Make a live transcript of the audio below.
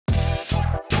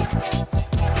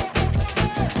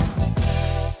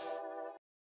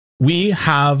We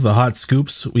have the hot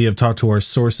scoops. We have talked to our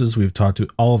sources. We've talked to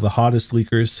all of the hottest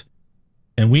leakers.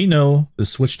 And we know the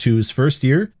Switch 2's first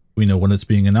year. We know when it's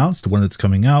being announced, when it's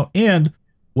coming out, and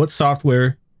what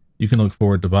software you can look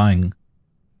forward to buying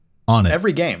on it.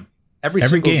 Every game. Every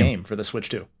single game for the Switch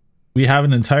 2. We have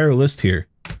an entire list here.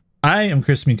 I am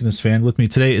Chris Meekness Fan. With me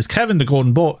today is Kevin the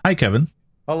Golden Bolt. Hi, Kevin.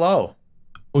 Hello.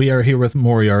 We are here with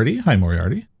Moriarty. Hi,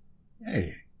 Moriarty.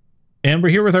 Hey. And we're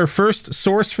here with our first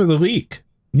source for the leak,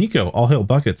 Nico. All hail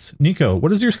buckets. Nico,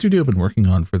 what has your studio been working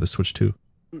on for the Switch 2?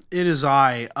 It is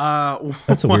I.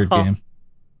 That's a weird game.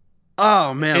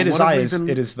 Oh man, It is I.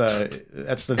 That's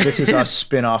the This Is Us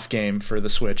spin-off game for the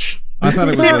Switch. I thought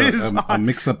it was a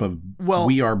mix-up of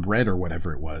We Are Bread or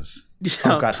whatever it was. Yeah,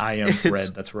 oh god, I Am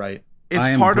Bread. That's right. I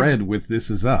Am Bread with This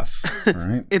Is Us. All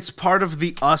right. It's part of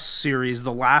the Us series,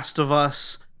 The Last of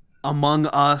Us, Among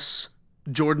Us,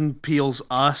 Jordan Peele's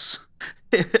Us,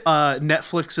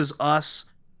 Netflix's Us,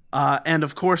 and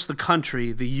of course the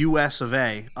country, the US of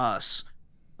A, Us.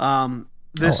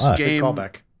 This game. Good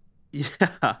callback.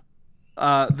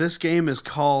 Yeah. This game is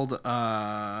called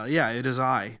It Is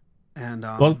I. And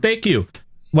well, thank you.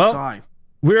 Well,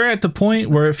 we're at the point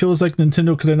where it feels like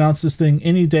Nintendo could announce this thing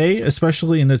any day,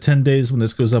 especially in the 10 days when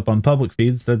this goes up on public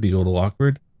feeds. That'd be a little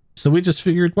awkward. So we just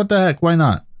figured, what the heck? Why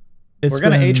not? We're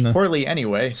going to age poorly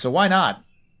anyway, so why not?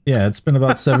 Yeah, it's been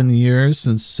about 7 years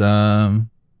since, actually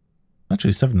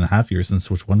 7.5 years since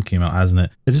Switch 1 came out, hasn't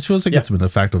it? It just feels like it's been a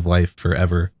fact of life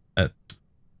forever at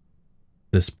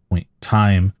this point in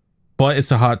time. But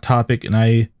it's a hot topic,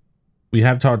 and we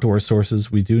have talked to our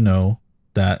sources. We do know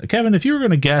that. Kevin, if you were going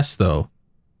to guess, though,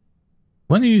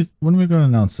 when are we going to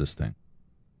announce this thing?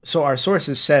 So our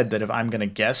sources said that if I'm going to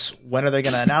guess, when are they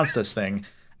going to announce this thing?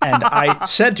 And I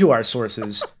said to our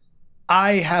sources,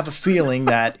 I have a feeling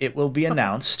that it will be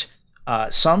announced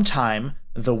sometime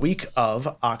the week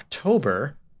of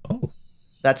October. Oh.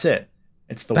 That's it.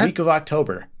 It's the week of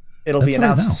October. It'll be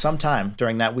announced sometime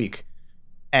during that week.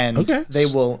 And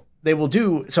they will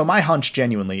do. So my hunch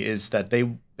genuinely is that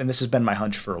and this has been my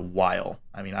hunch for a while.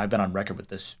 I mean, I've been on record with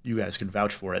this. You guys can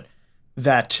vouch for it.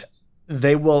 That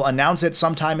they will announce it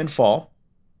sometime in fall.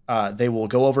 They will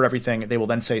go over everything. They will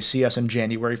then say, see us in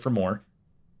January for more.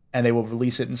 And they will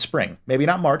release it in spring. Maybe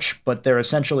not March, but they're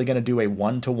essentially going to do a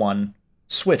 1-to-1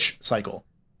 Switch cycle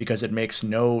because it makes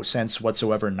no sense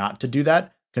whatsoever not to do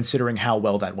that, considering how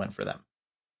well that went for them.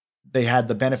 They had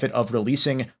the benefit of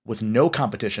releasing with no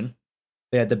competition.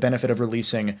 They had the benefit of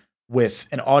releasing with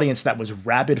an audience that was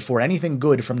rabid for anything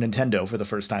good from Nintendo for the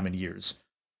first time in years.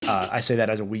 I say that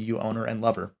as a Wii U owner and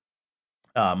lover.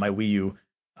 My Wii U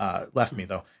left me,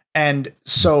 though. And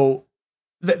so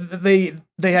they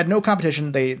had no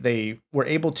competition. They were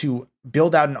able to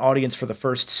build out an audience for the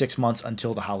first 6 months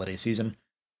until the holiday season.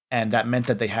 And that meant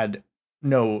that they had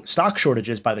no stock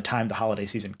shortages by the time the holiday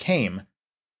season came.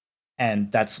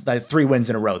 And that's 3 wins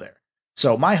in a row there.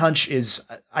 So my hunch is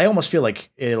I almost feel like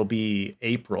it'll be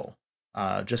April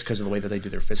just because of the way that they do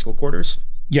their fiscal quarters.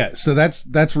 Yeah, so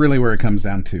that's really where it comes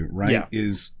down to, right? Yeah.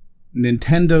 Is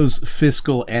Nintendo's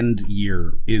fiscal end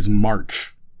year is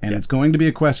March. And it's going to be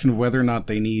a question of whether or not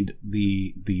they need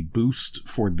the boost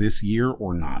for this year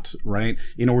or not, right?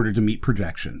 In order to meet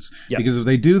projections. Yep. Because if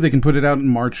they do, they can put it out in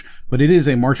March, but it is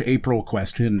a March-April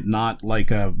question, not like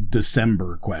a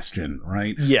December question,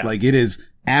 right? Yeah. Like it is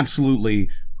absolutely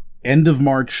end of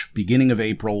March, beginning of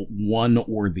April, one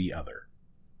or the other.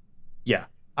 Yeah.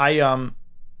 And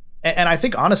I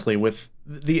think honestly with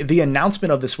the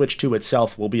announcement of the Switch 2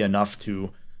 itself will be enough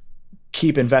to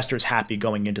keep investors happy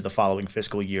going into the following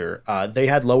fiscal year. They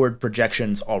had lowered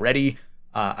projections already.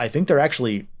 I think they're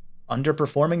actually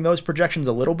underperforming those projections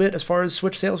a little bit as far as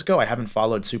Switch sales go. I haven't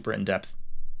followed super in depth,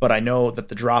 but I know that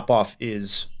the drop-off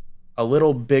is a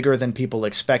little bigger than people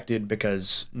expected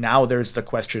because now there's the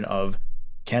question of,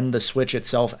 can the Switch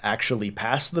itself actually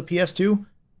pass the PS2?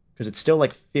 Because it's still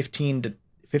like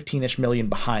 15-ish million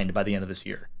behind by the end of this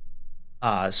year.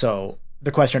 So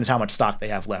the question is how much stock they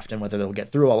have left and whether they'll get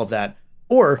through all of that,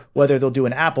 or whether they'll do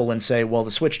an Apple and say, well,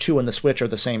 the Switch 2 and the Switch are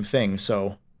the same thing,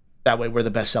 so that way we're the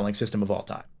best-selling system of all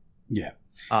time. Yeah.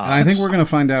 And I think we're going to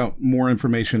find out more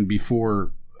information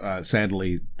before,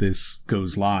 sadly, this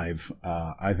goes live.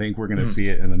 I think we're going to see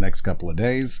it in the next couple of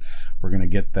days. We're going to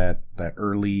get that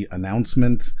early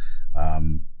announcement.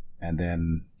 And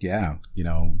then,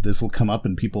 this will come up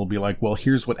and people will be like, well,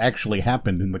 here's what actually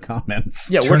happened in the comments.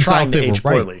 Yeah, we're trying to age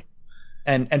poorly.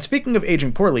 And speaking of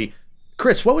aging poorly,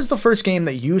 Chris, what was the first game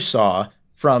that you saw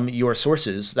from your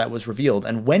sources that was revealed,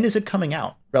 and when is it coming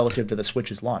out relative to the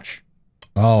Switch's launch?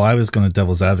 Oh, I was going to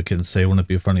devil's advocate and say, wouldn't it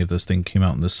be funny if this thing came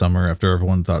out in the summer after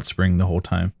everyone thought spring the whole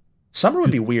time? Summer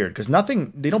would be weird because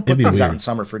they don't put things out in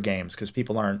summer for games because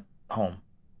people aren't home.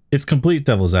 It's complete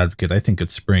devil's advocate. I think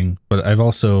it's spring, but I've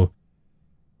also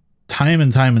time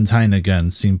and time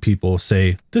again seen people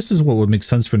say this is what would make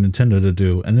sense for Nintendo to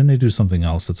do, and then they do something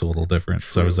else that's a little different.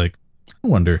 True. So I was like, I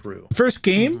wonder. True. First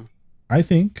game, I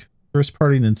think first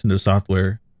party Nintendo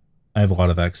software. I have a lot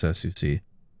of access. You see,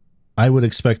 I would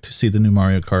expect to see the new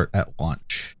Mario Kart at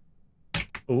launch.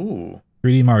 Ooh,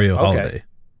 3D Mario Holiday.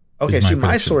 Okay, see,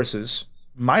 my sources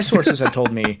had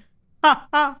told me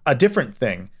a different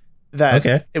thing.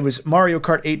 That it was Mario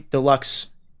Kart 8 Deluxe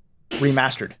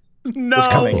Remastered. Was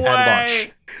coming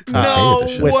at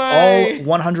launch. With all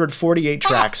 148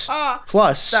 tracks.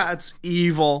 Plus. That's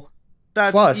evil.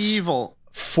 That's evil.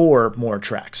 4 more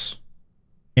tracks.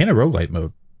 And a roguelite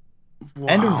mode. Wow.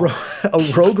 And a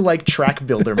roguelike track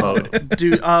builder mode.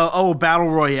 Dude, a battle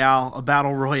royale.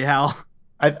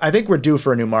 I think we're due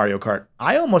for a new Mario Kart.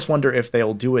 I almost wonder if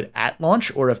they'll do it at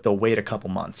launch or if they'll wait a couple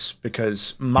months,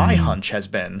 because my hunch has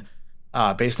been,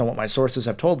 based on what my sources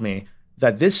have told me,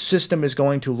 that this system is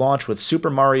going to launch with Super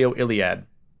Mario Iliad.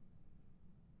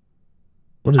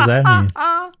 What does that mean?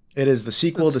 It is the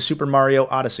sequel to Super Mario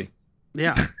Odyssey.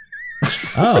 Yeah.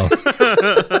 Oh.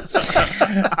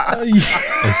 I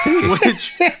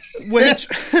see. Which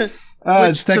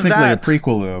it's technically a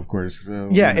prequel, though, of course. So,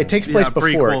 yeah, it takes place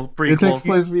before. Prequel. It takes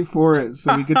place before it,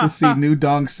 so we get to see New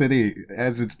Donk City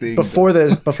as it's being before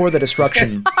the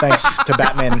destruction, thanks to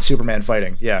Batman and Superman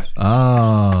fighting. Yeah.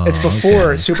 Oh. It's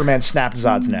before Superman snapped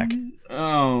Zod's neck.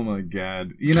 Oh my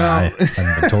God! You know, I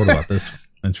haven't been told about this.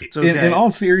 In all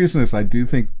seriousness, I do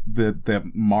think that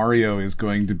Mario is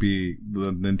going to be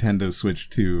the Nintendo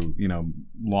Switch 2,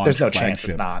 launch. There's no flagship. chance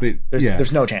it's not.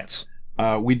 There's no chance.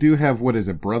 We do have,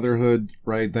 Brotherhood,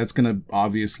 right? That's going to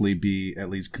obviously be at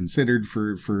least considered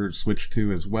for Switch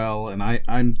 2 as well. And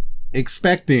I'm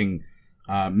expecting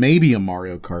maybe a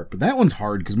Mario Kart, but that one's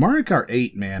hard because Mario Kart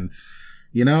 8, man,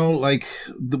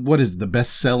 what is the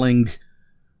best-selling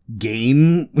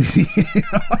game?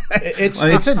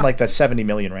 It's in like the 70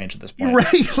 million range at this point.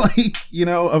 Right?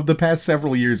 Of the past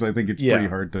several years, I think it's pretty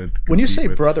hard to when you say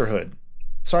with. Brotherhood,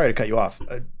 sorry to cut you off.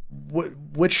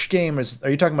 Which game are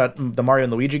you talking about? The Mario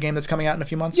and Luigi game that's coming out in a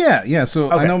few months? Yeah. So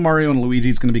I know Mario and Luigi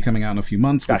is going to be coming out in a few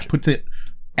months, which puts it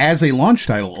as a launch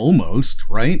title almost,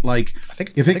 right? Like,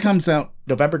 if it comes out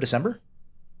November, December,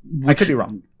 I could be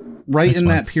wrong. Right next in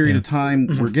month, that period of time,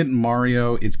 we're getting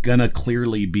Mario. It's gonna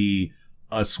clearly be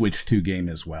a Switch 2 game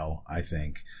as well, I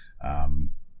think.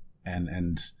 And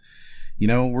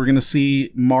we're gonna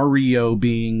see Mario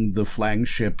being the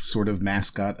flagship sort of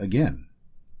mascot again.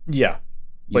 Yeah.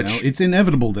 It's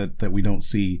inevitable that we don't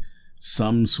see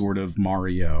some sort of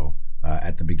Mario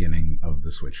at the beginning of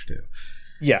the Switch 2.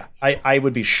 Yeah, I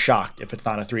would be shocked if it's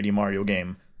not a 3D Mario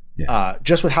game. Yeah.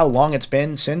 Just with how long it's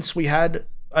been since we had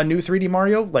a new 3D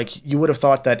Mario, like you would have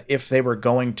thought that if they were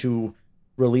going to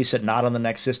release it not on the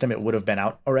next system, it would have been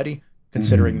out already.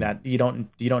 Considering that you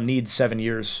don't need 7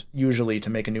 years usually to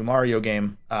make a new Mario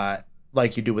game,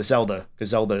 like you do with Zelda, because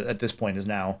Zelda at this point is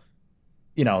now.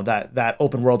 That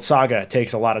open world saga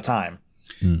takes a lot of time.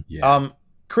 Yeah.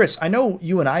 Chris, I know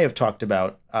you and I have talked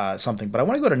about something, but I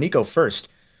want to go to Nico first.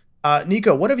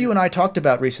 Nico, what have you and I talked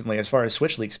about recently as far as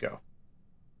Switch leaks go?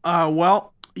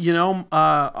 Well,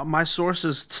 my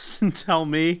sources tell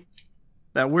me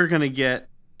that we're going to get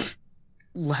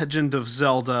Legend of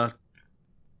Zelda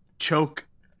Choke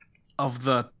of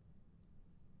the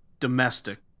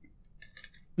Domestic.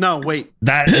 No, wait.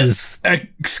 That is...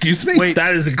 excuse me? Wait,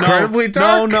 that is incredibly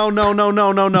dark.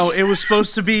 No. It was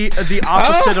supposed to be the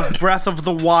opposite of Breath of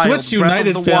the Wild. Switch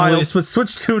United families, but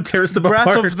Switch 2 tears them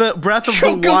apart. Breath of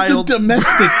Choke the Wild. Of the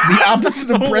Domestic, the opposite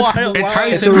of Breath of the Wild. It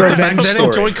ties in with the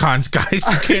magnetic Joy-Cons, guys.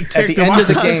 You can't take them off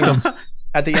the system.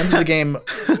 At the end of the game,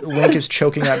 Link is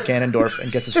choking out Ganondorf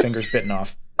and gets his fingers bitten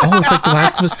off. Oh, it's like The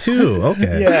Last of Us 2.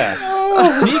 Okay.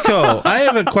 Yeah. Nico, I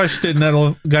have a question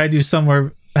that'll guide you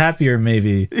somewhere happier,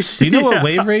 maybe. Do you know what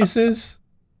Wave Race is?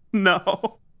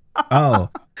 No. Oh,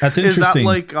 that's interesting.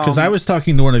 Because I was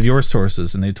talking to one of your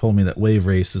sources, and they told me that Wave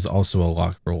Race is also a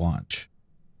lock for launch.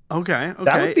 Okay.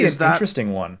 That would be an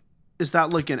interesting one. Is that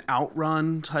like an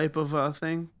outrun type of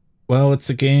thing? Well, it's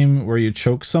a game where you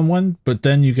choke someone, but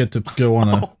then you get to go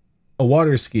on a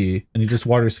water ski, and you just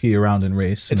water ski around and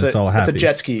race, and it's all happy. It's a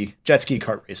jet ski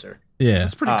kart racer. Yeah,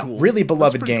 that's pretty cool. Really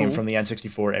beloved game from the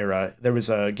N64 era. There was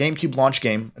a GameCube launch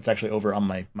game. It's actually over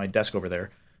on my desk over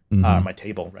there, my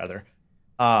table rather.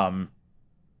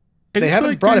 They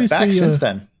haven't brought it back since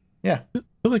then. Yeah, I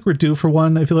feel like we're due for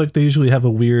one. I feel like they usually have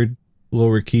a weird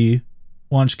lower key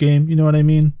launch game. You know what I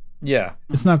mean? Yeah,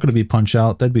 it's not going to be Punch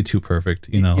Out. That'd be too perfect.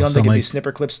 You know, you don't think it'd be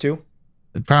Snipper Clips too?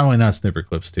 Probably not Snipper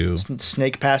Clips 2.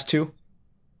 Snake Pass 2?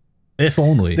 If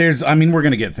only. We're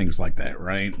going to get things like that,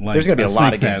 right? Like, there's going to be a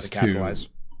lot of games to capitalize.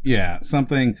 Yeah,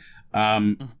 something.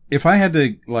 If I had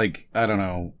to, like, I don't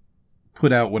know,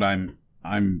 put out what I'm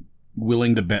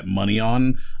willing to bet money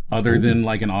on, other than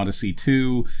like an Odyssey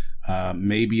 2,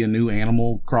 maybe a new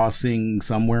Animal Crossing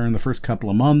somewhere in the first couple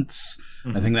of months.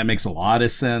 I think that makes a lot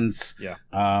of sense. Yeah.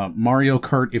 Mario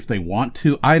Kart, if they want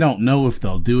to. I don't know if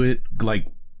they'll do it. Like,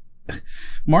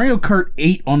 Mario Kart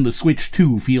 8 on the Switch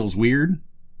 2 feels weird.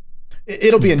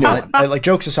 It'll be a new one. Like,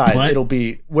 jokes aside, it'll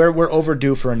be we're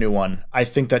overdue for a new one. I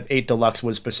think that 8 Deluxe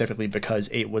was specifically because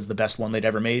 8 was the best one they'd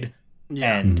ever made.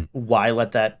 Yeah. And why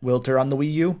let that wilter on the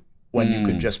Wii U when you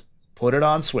could just put it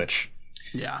on Switch?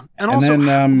 Yeah. And also,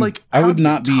 then, like, I would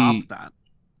not be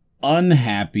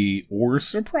unhappy or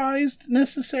surprised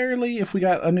necessarily if we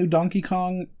got a new Donkey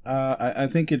Kong. I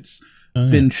think it's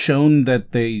been shown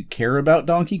that they care about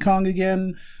Donkey Kong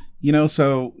again,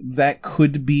 so that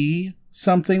could be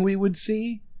something we would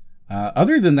see.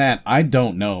 Other than that, I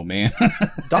don't know, man.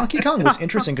 Donkey Kong was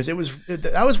interesting because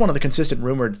that was one of the consistent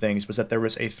rumored things, was that there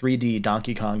was a 3D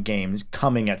Donkey Kong game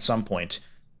coming at some point.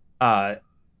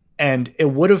 And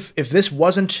it would have, if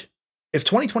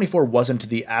 2024 wasn't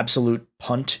the absolute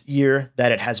punt year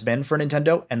that it has been for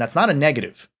Nintendo, and that's not a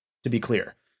negative, to be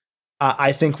clear.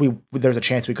 I think there's a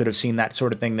chance we could have seen that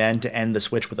sort of thing then to end the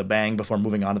Switch with a bang before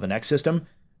moving on to the next system.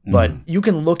 But you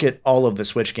can look at all of the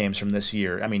Switch games from this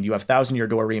year. I mean, you have Thousand Year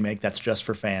Door remake, that's just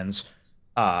for fans.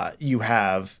 You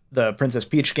have the Princess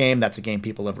Peach game, that's a game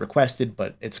people have requested,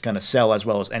 but it's going to sell as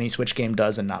well as any Switch game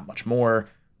does and not much more.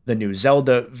 The new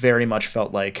Zelda very much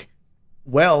felt like,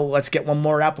 well, let's get one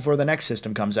more out before the next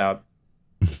system comes out.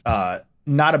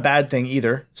 Not a bad thing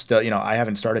either. Still, I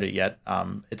haven't started it yet.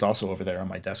 It's also over there on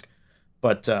my desk.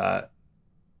 But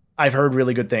I've heard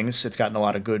really good things. It's gotten a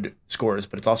lot of good scores,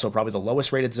 but it's also probably the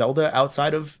lowest rated Zelda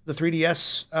outside of the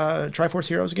 3DS Triforce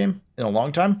Heroes game in a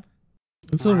long time.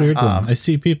 It's a weird one. I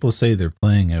see people say they're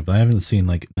playing it, but I haven't seen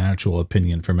like an actual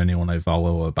opinion from anyone I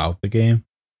follow about the game.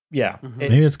 Yeah.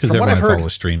 Maybe it's because everyone I follow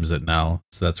streams it now,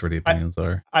 so that's where the opinions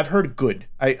are. I've heard good.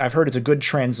 I've heard it's a good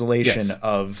translation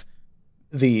of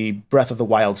the Breath of the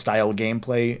Wild style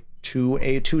gameplay to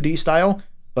a 2D style.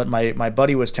 But my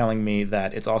buddy was telling me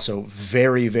that it's also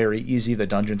very, very easy. The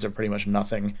dungeons are pretty much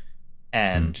nothing,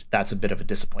 and that's a bit of a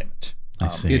disappointment. I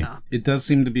see. It does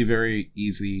seem to be very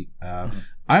easy.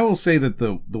 I will say that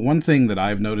the one thing that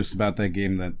I've noticed about that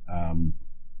game that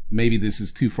maybe this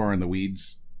is too far in the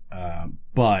weeds,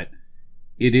 but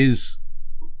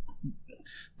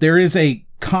there is a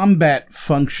combat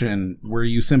function where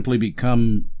you simply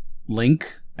become Link.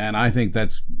 And I think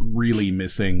that's really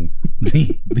missing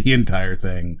the entire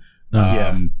thing.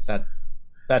 That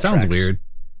sounds weird.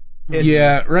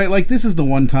 Yeah, right. Like, this is the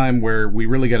one time where we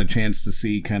really got a chance to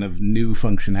see kind of new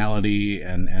functionality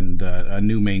and a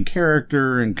new main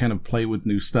character and kind of play with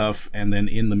new stuff. And then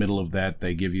in the middle of that,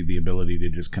 they give you the ability to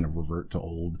just kind of revert to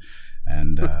old.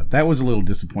 And that was a little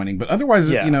disappointing. But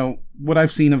otherwise, what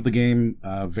I've seen of the game,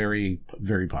 very,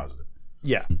 very positive.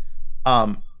 Yeah.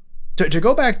 To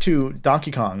go back to Donkey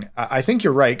Kong, I think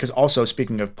you're right, because also,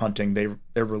 speaking of punting,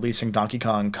 they're releasing Donkey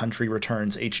Kong Country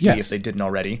Returns HD if they didn't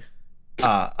already.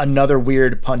 Another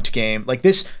weird punt game. Like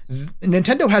this,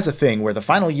 Nintendo has a thing where the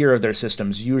final year of their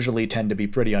systems usually tend to be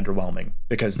pretty underwhelming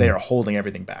because they are holding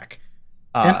everything back.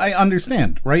 And I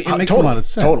understand, right? It makes a lot of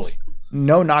sense. Totally.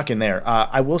 No knock in there.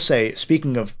 I will say,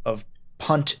 speaking of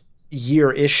punt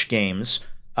year-ish games,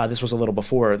 this was a little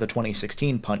before the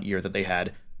 2016 punt year that they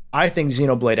had. I think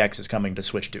Xenoblade X is coming to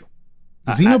Switch 2.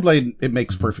 Xenoblade, it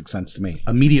makes perfect sense to me.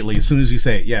 Immediately, as soon as you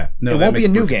say it, it won't be a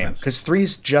new game, because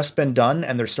 3's just been done,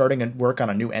 and they're starting to work on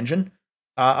a new engine,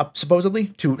 supposedly,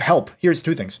 to help. Here's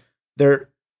two things.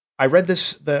 I read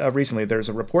this recently. There's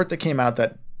a report that came out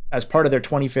that as part of their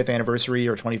 25th anniversary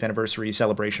or 20th anniversary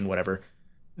celebration, whatever,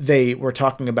 they were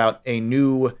talking about a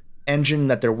new engine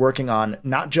that they're working on,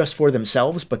 not just for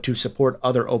themselves, but to support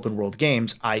other open world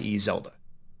games, i.e. Zelda.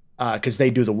 Because they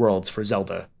do the worlds for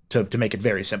Zelda to make it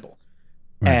very simple.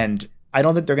 Right. And I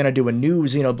don't think they're going to do a new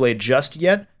Xenoblade just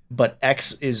yet, but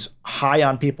X is high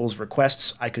on people's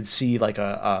requests. I could see like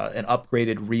an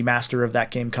upgraded remaster of that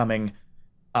game coming.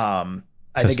 I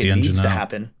think it needs to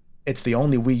happen. It's the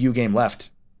only Wii U game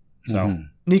left. So,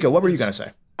 Nico, what were you going to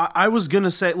say? I was going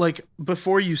to say, like,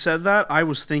 before you said that, I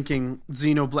was thinking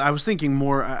Xenoblade. I was thinking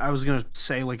more, I was going to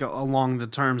say, like, along the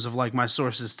terms of, like, my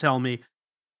sources tell me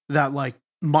that, like,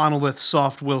 Monolith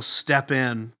Soft will step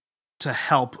in to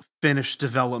help finish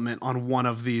development on one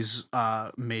of these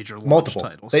major launch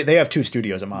titles. They have two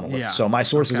studios at Monolith. Yeah. So my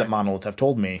sources at Monolith have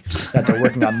told me that they're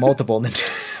working on multiple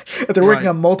They're working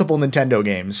on multiple Nintendo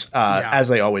games, as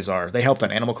they always are. They helped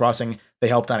on Animal Crossing. They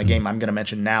helped on a game I'm going to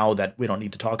mention now that we don't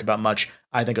need to talk about much.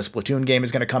 I think a Splatoon game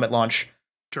is going to come at launch.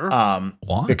 Sure.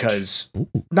 Because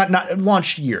not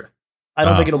launch year. I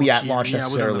don't think it'll be at launch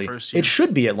necessarily. It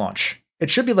should be at launch. It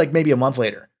should be like maybe a month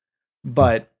later.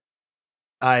 But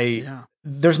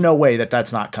there's no way that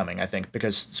that's not coming, I think,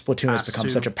 because Splatoon has become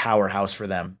such a powerhouse for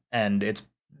them. And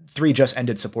 3 just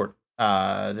ended support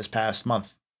this past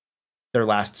month. Their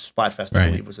last Splatfest, I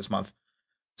believe, was this month.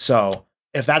 So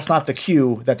if that's not the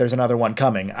cue that there's another one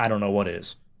coming, I don't know what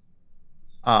is.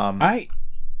 I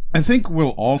think we'll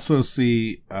also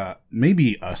see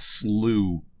maybe a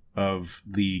slew of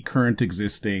the current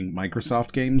existing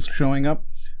Microsoft games showing up.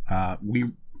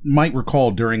 We might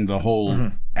recall during the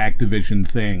whole Activision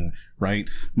thing, right?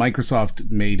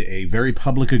 Microsoft made a very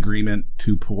public agreement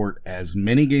to port as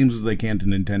many games as they can to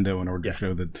Nintendo in order to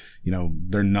show that,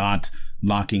 they're not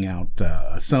knocking out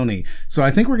Sony. So I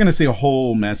think we're going to see a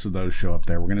whole mess of those show up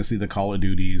there. We're going to see the Call of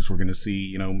Duties. We're going to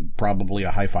see, probably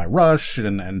a Hi-Fi Rush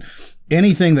and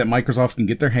anything that Microsoft can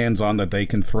get their hands on that they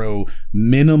can throw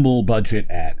minimal budget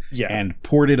at and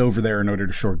port it over there in order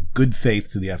to show good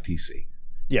faith to the FTC.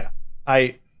 Yeah.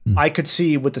 I could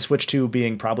see with the Switch 2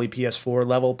 being probably PS4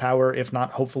 level power, if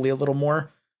not hopefully a little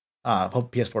more.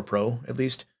 PS4 Pro, at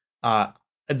least.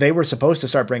 They were supposed to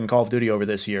start bringing Call of Duty over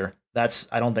this year. That's,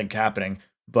 I don't think, happening,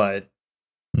 but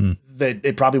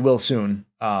it probably will soon.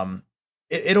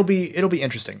 It'll be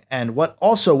interesting. And what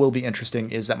also will be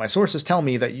interesting is that my sources tell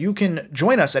me that you can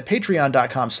join us at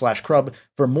patreon.com/Crub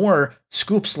for more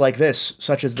scoops like this,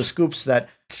 such as the scoops that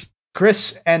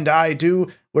Chris and I do,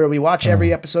 where we watch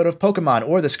every episode of Pokemon,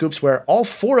 or the scoops where all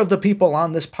 4 of the people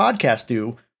on this podcast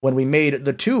do when we made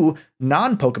the 2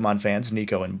 non-Pokemon fans,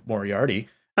 Nico and Moriarty,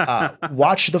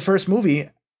 watch the first movie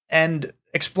and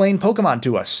explain Pokemon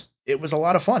to us. It was a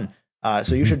lot of fun.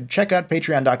 So you should check out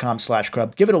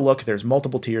patreon.com/Crub. Give it a look. There's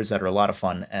multiple tiers that are a lot of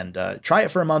fun, and try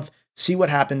it for a month. See what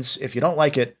happens. If you don't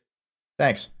like it,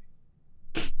 thanks.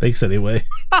 Thanks anyway.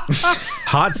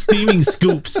 Hot steaming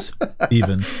scoops,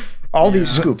 even. All these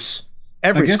scoops.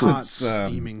 Every scoop.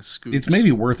 Steaming scoops. It's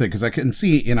maybe worth it because I can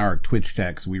see in our Twitch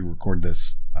chat, because we record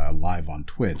this live on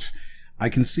Twitch, I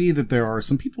can see that there are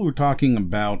some people who are talking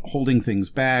about holding things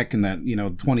back and that,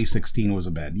 2016 was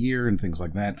a bad year and things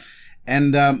like that.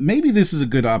 And maybe this is a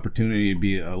good opportunity to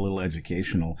be a little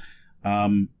educational.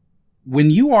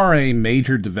 When you are a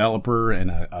major developer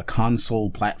and a console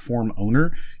platform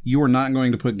owner, you are not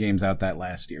going to put games out that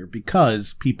last year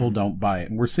because people don't buy it.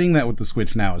 And we're seeing that with the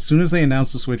Switch now. As soon as they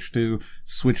announced the Switch 2,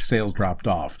 Switch sales dropped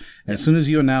off. As soon as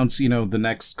you announce, the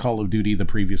next Call of Duty, the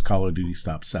previous Call of Duty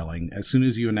stopped selling. As soon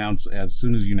as you announce.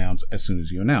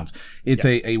 It's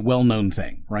a well-known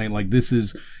thing, right? Like, this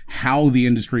is how the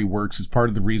industry works. It's part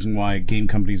of the reason why game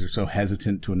companies are so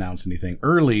hesitant to announce anything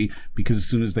early, because as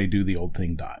soon as they do, the old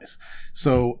thing dies.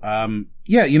 So,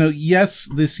 yes,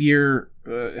 this year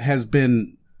has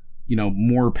been,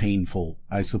 more painful,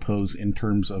 I suppose, in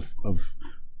terms of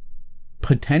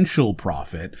potential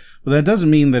profit, but that doesn't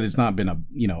mean that it's not been a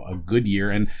good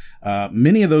year. And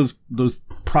many of those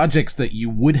projects that you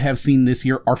would have seen this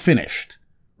year are finished,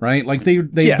 right? Like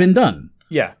they've been done.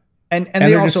 Yeah, and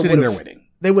they also just sitting there waiting.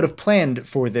 They would have planned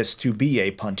for this to be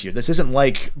a punt year. This isn't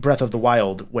like Breath of the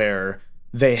Wild where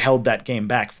they held that game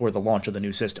back for the launch of the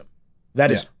new system.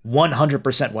 That is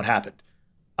 100% what happened.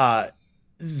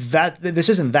 This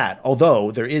isn't that, although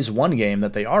there is one game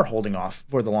that they are holding off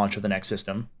for the launch of the next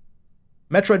system,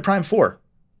 Metroid Prime 4.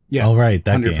 Yeah, all right,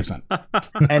 that 100%.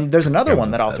 Game. And there's another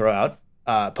one that I'll throw out,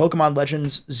 Pokemon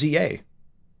Legends ZA.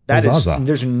 That is,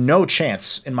 there's no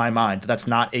chance in my mind that's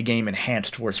not a game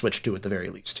enhanced for Switch 2 at the very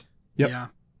least. Yep. Yeah.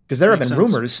 Because there have been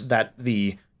rumors that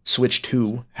the Switch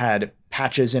 2 had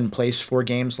patches in place for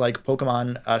games like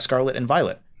Pokemon Scarlet and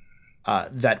Violet.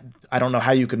 That I don't know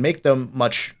how you could make them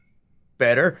much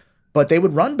better, but they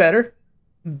would run better.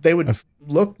 They would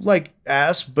look like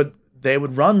ass, but they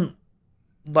would run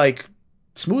like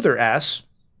smoother ass.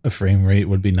 A frame rate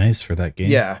would be nice for that game.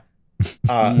 Yeah.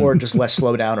 Or just less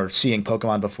slowdown, or seeing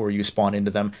Pokemon before you spawn into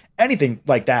them. Anything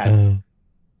like that.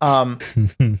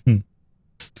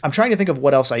 I'm trying to think of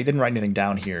what else. I didn't write anything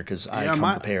down here because I come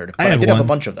prepared. But I did have a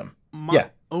bunch of them.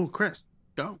 Oh, Chris,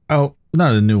 go. Oh,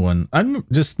 not a new one. I'm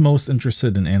just most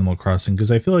interested in Animal Crossing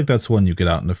because I feel like that's one you get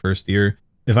out in the first year.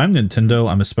 If I'm Nintendo,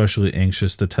 I'm especially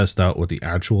anxious to test out what the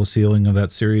actual ceiling of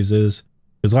that series is.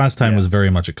 Because last time was very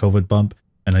much a COVID bump,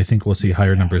 and I think we'll see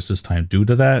higher numbers this time due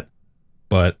to that.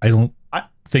 But I don't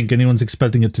think anyone's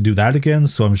expecting it to do that again,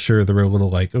 so I'm sure they're a little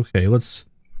like, okay, what's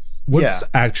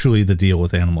actually the deal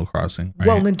with Animal Crossing? Right?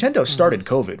 Well, Nintendo started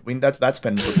COVID. I mean, that's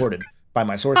been reported. by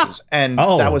my sources. And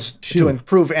that was to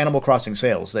improve Animal Crossing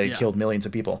sales. They killed millions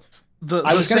of people. The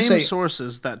same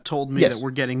sources that told me that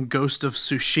we're getting Ghost of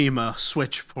Tsushima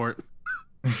Switch port.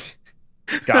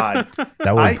 God.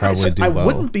 That would probably do well. I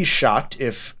wouldn't be shocked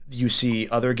if you see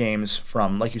other games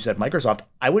from, like you said, Microsoft.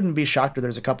 I wouldn't be shocked if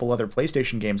there's a couple other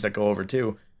PlayStation games that go over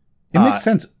too. It makes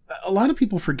sense. A lot of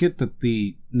people forget that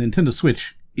the Nintendo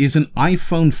Switch is an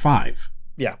iPhone 5.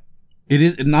 Yeah. It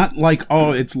is not like,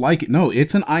 it's like, no,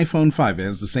 it's an iPhone 5. It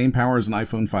has the same power as an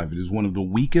iPhone 5. It is one of the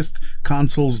weakest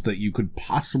consoles that you could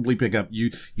possibly pick up.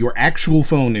 Your actual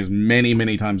phone is many,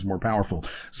 many times more powerful.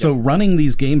 So running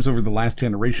these games over the last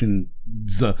generation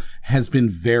has been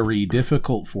very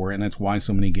difficult for it, and that's why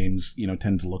so many games,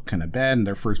 tend to look kind of bad, and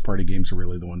their first party games are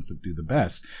really the ones that do the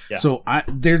best. Yeah. So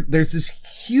there's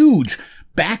this huge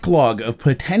backlog of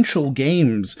potential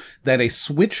games that a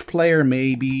Switch player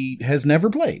maybe has never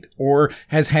played or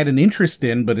has had an interest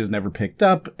in but has never picked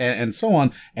up, and so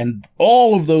on. And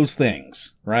all of those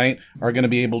things, right, are going to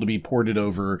be able to be ported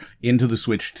over into the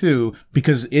Switch 2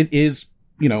 because it is,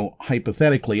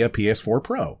 hypothetically a PS4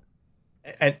 Pro.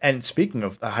 And speaking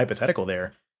of the hypothetical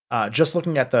there, just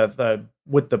looking at the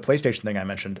with the PlayStation thing I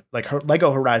mentioned, like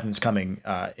Lego Horizon's coming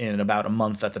in about a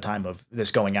month at the time of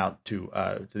this going out to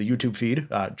the YouTube feed.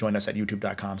 Join us at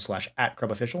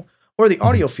youtube.com/@CrubOfficial or the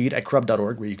audio feed at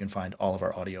crub.org, where you can find all of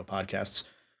our audio podcasts,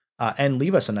 and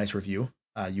leave us a nice review.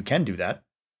 You can do that.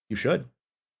 You should,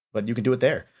 but you can do it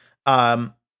there.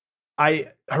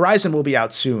 Horizon will be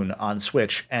out soon on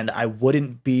Switch, and I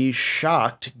wouldn't be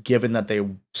shocked given that they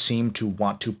seem to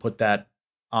want to put that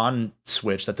on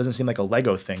Switch. That doesn't seem like a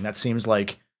Lego thing. That seems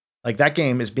like that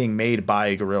game is being made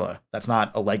by Guerrilla. That's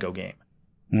not a Lego game.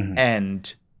 Mm-hmm.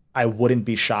 And I wouldn't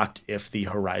be shocked if the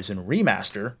Horizon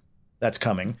remaster that's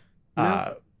coming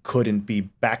couldn't be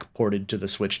backported to the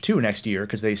Switch 2 next year,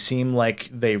 because they seem like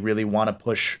they really want to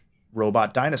push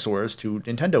robot dinosaurs to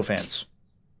Nintendo fans.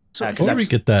 So before we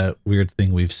get that weird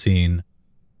thing we've seen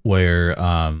where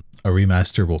a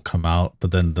remaster will come out,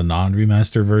 but then the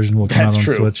non-remaster version will come out on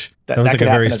Switch. That was like a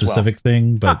very specific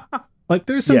thing, but like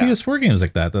there's some PS4 games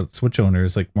like that Switch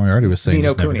owners, like Moriarty was saying,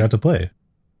 just never got to play.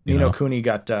 Ni no Kuni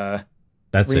got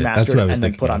remastered and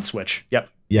then put of. On Switch. Yep.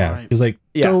 Yeah, because like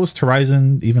Ghost,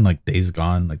 Horizon, even like Days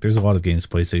Gone, like there's a lot of games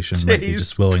PlayStation might be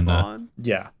just willing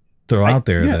to throw out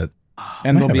there that.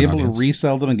 And they'll be able to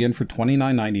resell them again for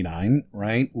 $29.99,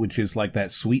 right? Which is like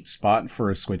that sweet spot for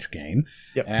a Switch game.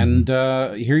 Yep. And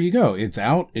here you go. It's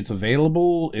out. It's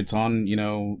available. It's on,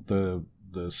 the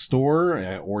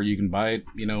store, or you can buy it,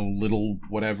 little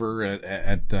whatever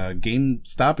at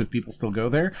GameStop if people still go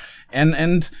there.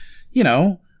 And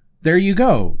there you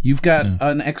go. You've got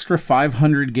an extra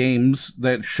 500 games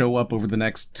that show up over the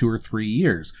next 2 or 3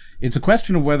 years. It's a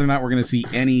question of whether or not we're going to see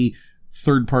any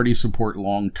third-party support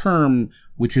long-term,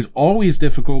 which is always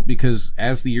difficult because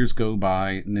as the years go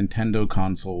by, Nintendo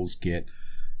consoles get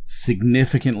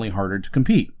significantly harder to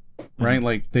compete, right? Mm-hmm.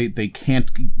 Like, they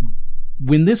can't...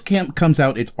 When this comes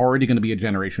out, it's already going to be a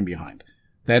generation behind.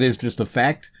 That is just a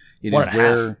fact. It is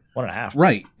where... 1.5.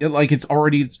 Right.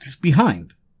 It's just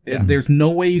behind. Yeah. There's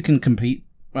no way you can combat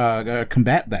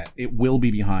that. It will be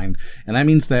behind. And that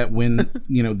means that when,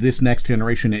 this next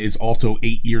generation is also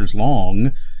 8 years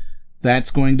long...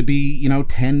 That's going to be,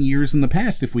 10 years in the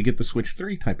past if we get the Switch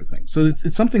 3 type of thing. So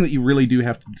it's something that you really do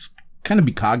have to kind of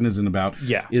be cognizant about.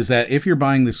 Yeah. Is that if you're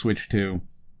buying the Switch 2,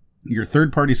 your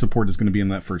third-party support is going to be in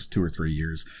that first 2 or 3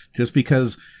 years. Just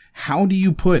because how do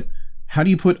you put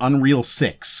Unreal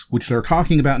 6, which they're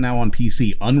talking about now on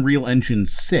PC, Unreal Engine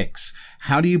 6,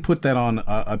 how do you put that on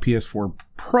a PS4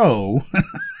 Pro?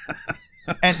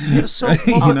 And so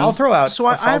I'll throw out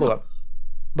a follow-up.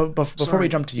 But before we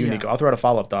jump to you, Nico, I'll throw out a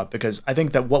follow-up thought, because I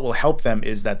think that what will help them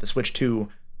is that the Switch 2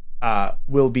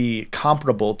 will be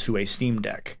comparable to a Steam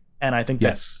Deck. And I think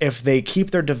that if they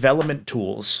keep their development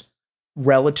tools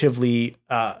relatively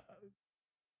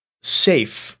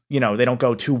safe, they don't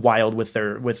go too wild with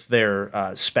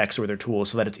their specs or their tools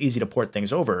so that it's easy to port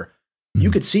things over,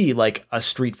 you could see like a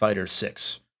Street Fighter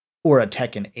 6 or a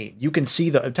Tekken 8. You can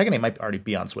see Tekken 8 might already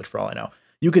be on Switch for all I know.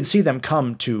 You could see them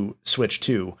come to Switch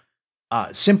 2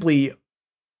 simply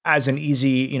as an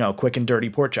easy, quick and dirty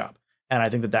port job. And I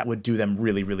think that would do them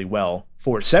really, really well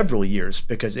for several years,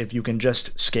 because if you can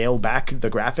just scale back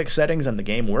the graphics settings and the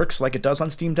game works like it does on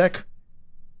Steam Deck,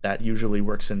 that usually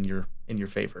works in your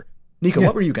favor. Nico,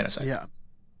 what were you going to say? Yeah.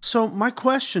 So my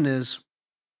question is,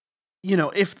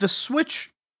 if the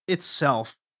Switch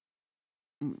itself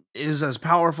is as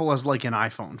powerful as like an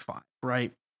iPhone 5,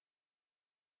 right?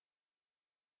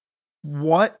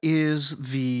 What is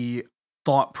the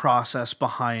thought process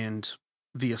behind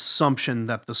the assumption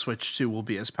that the Switch 2 will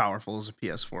be as powerful as a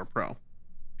PS4 Pro.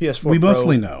 PS4 we Pro,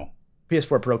 mostly know.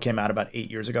 PS4 Pro came out about 8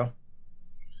 years ago.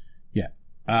 Yeah.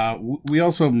 We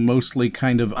also mostly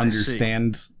kind of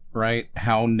understand, right,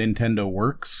 how Nintendo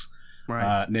works.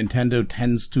 Right. Nintendo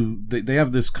tends to, they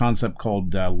have this concept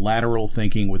called lateral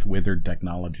thinking with withered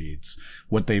technology. It's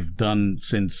what they've done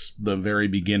since the very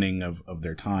beginning of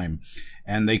their time.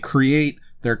 And they create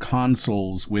their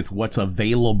consoles with what's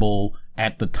available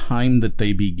at the time that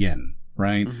they begin,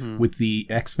 right? Mm-hmm. With the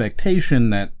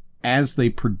expectation that as they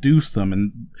produce them,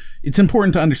 and it's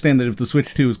important to understand that if the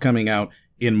Switch 2 is coming out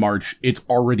in March, it's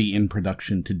already in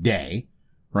production today,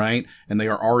 right? And they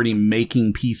are already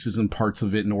making pieces and parts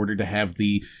of it in order to have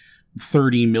the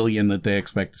 30 million that they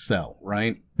expect to sell,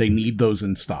 right? They need those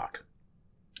in stock.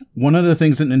 One of the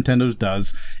things that Nintendo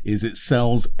does is it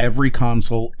sells every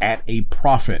console at a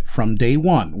profit from day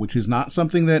one, which is not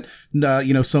something that,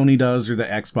 Sony does or the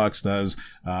Xbox does.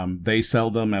 They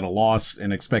sell them at a loss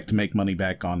and expect to make money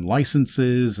back on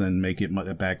licenses and make it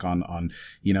back on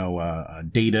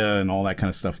data and all that kind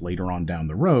of stuff later on down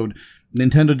the road.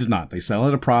 Nintendo does not. They sell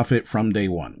at a profit from day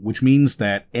one, which means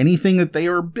that anything that they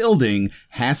are building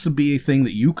has to be a thing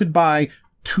that you could buy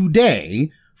today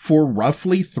for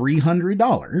roughly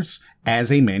 $300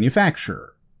 as a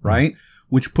manufacturer, right?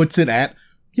 Which puts it at,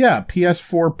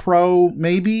 PS4 Pro,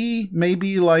 maybe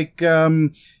like,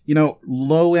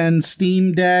 low-end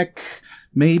Steam Deck,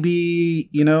 maybe,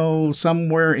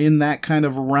 somewhere in that kind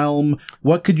of realm.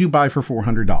 What could you buy for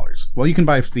 $400? Well, you can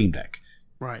buy a Steam Deck.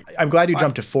 Right. I'm glad you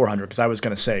jumped to 400 because I was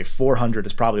going to say 400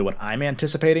 is probably what I'm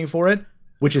anticipating for it,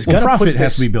 which is going to profit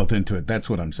has to be built into it.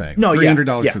 That's what I'm saying. No,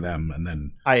 $300 for them, and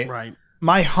then right.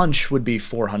 My hunch would be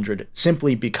 400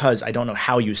 simply because I don't know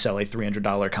how you sell a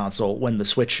 $300 console when the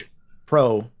Switch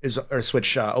Pro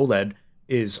Switch OLED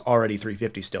is already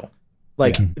 $350 still.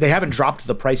 They haven't dropped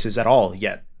the prices at all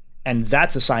yet, and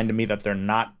that's a sign to me that they're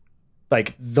not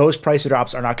those price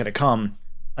drops are not going to come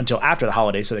until after the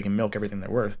holidays, so they can milk everything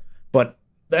they're worth. But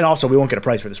and also we won't get a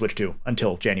price for the Switch 2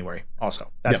 until January.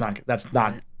 Also, that's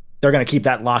not. They're going to keep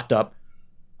that locked up.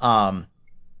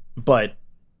 But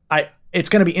it's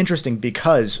going to be interesting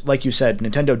because, like you said,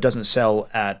 Nintendo doesn't sell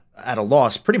at a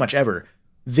loss pretty much ever.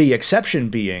 The exception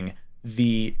being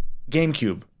the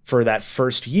GameCube for that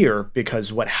first year,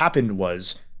 because what happened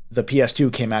was the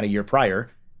PS2 came out a year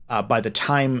prior. By the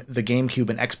time the GameCube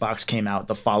and Xbox came out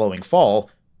the following fall,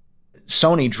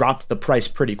 Sony dropped the price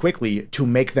pretty quickly to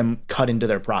make them cut into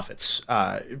their profits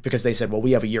because they said, well,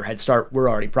 we have a year head start. We're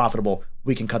already profitable.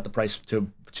 We can cut the price to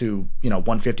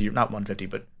 150, not 150,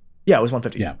 but yeah, it was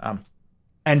 150. Yeah.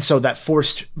 And so that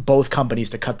forced both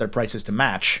companies to cut their prices to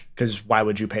match, because why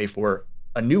would you pay for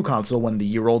a new console when the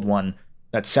year-old one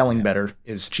that's selling better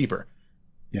is cheaper?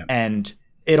 Yeah. And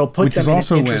it'll put them in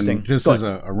an interesting... Just as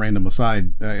a random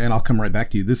aside, and I'll come right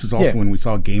back to you, this is also when we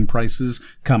saw game prices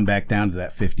come back down to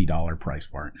that $50 price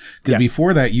point. Because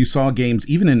before that, you saw games,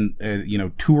 even in,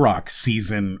 Turok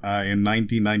season in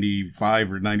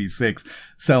 1995 or 96,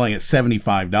 selling at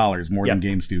 $75 more than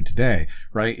games do today,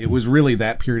 right? It was really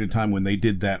that period of time when they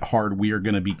did that hard, we are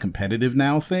going to be competitive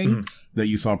now thing, that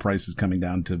you saw prices coming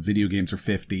down to video games are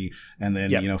 50, and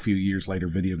then, a few years later,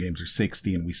 video games are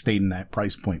 60, and we stayed in that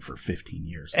price point for 15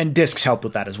 years. And discs helped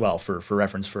with that as well, for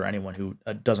reference for anyone who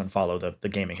doesn't follow the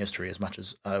gaming history as much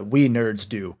as we nerds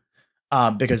do,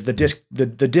 because the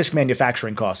disc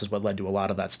manufacturing cost is what led to a lot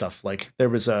of that stuff. Like there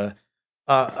was a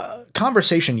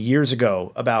conversation years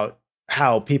ago about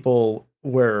how people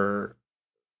were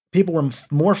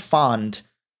more fond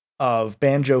of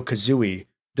Banjo-Kazooie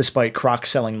despite Croc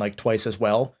selling like twice as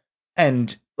well.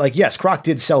 And yes, Croc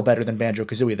did sell better than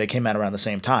Banjo-Kazooie. They came out around the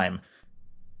same time.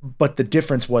 But the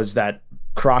difference was that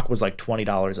Croc was like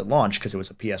 $20 at launch because it was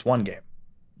a PS1 game.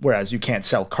 Whereas you can't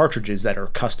sell cartridges that are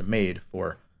custom made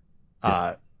for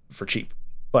cheap.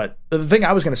 But the thing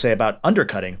I was going to say about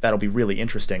undercutting, that'll be really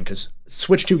interesting because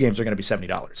Switch 2 games are going to be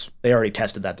 $70. They already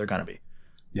tested that. They're going to be.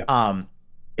 Yep.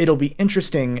 It'll be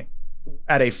interesting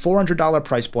at a $400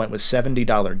 price point with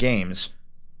 $70 games.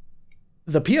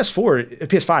 The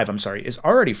PS5, is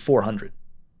already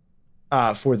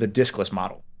 $400 for the discless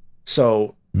model.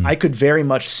 So I could very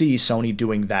much see Sony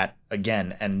doing that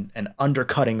again and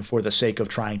undercutting for the sake of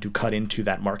trying to cut into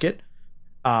that market.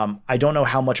 I don't know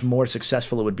how much more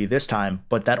successful it would be this time,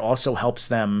 but that also helps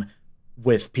them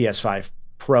with PS5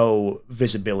 Pro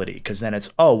visibility, because then it's,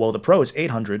 the Pro is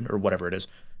 800 or whatever it is,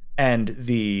 and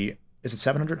is it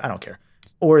 700? I don't care.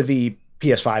 Or the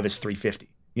PS5 is 350,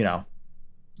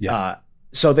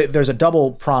 So there's a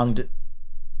double-pronged,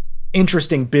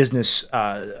 interesting business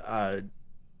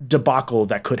debacle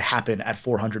that could happen at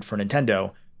 400 for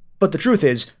Nintendo, But the truth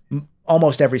is,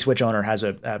 almost every Switch owner has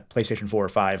a PlayStation 4 or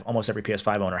 5. Almost every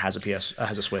PS5 owner has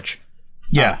a Switch.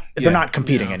 Yeah. They're not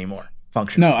competing anymore,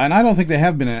 functionally. No, and I don't think they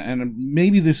have been. And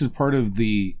maybe this is part of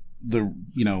the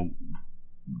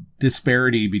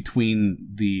disparity between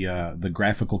the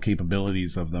graphical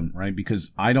capabilities of them, right?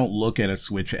 Because I don't look at a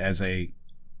Switch as a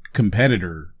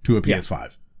competitor to a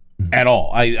PS5 at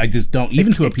all. I just don't,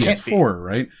 even to a PS4,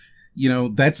 right?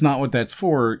 That's not what that's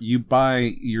for. You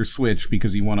buy your Switch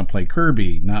because you want to play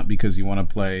Kirby, not because you want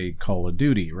to play Call of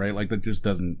Duty, right? Like that just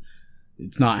doesn't,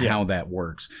 it's not how that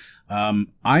works.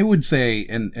 I would say,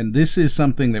 and this is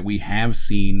something that we have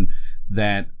seen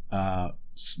that,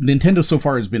 Nintendo so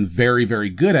far has been very, very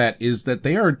good at, is that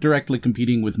they are directly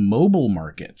competing with mobile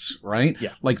markets, right?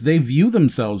 Yeah. Like they view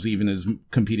themselves even as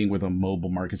competing with a mobile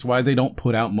market. It's why they don't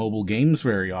put out mobile games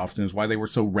very often. It's why they were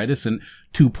so reticent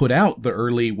to put out the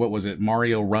early,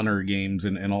 Mario Runner games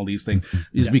and all these things,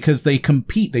 is because they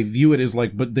compete. They view it as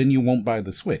like, but then you won't buy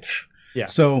the Switch. Yeah.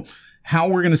 So how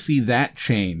we're going to see that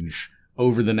change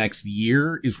over the next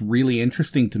year is really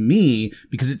interesting to me,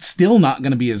 because it's still not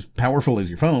going to be as powerful as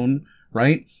your phone,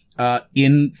 right?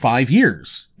 In 5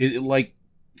 years,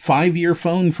 5-year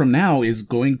phone from now is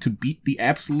going to beat the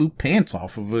absolute pants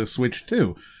off of a Switch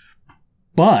 2.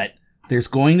 But there's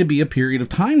going to be a period of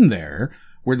time there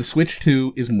where the Switch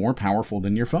 2 is more powerful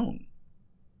than your phone.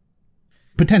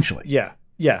 Potentially. Yeah.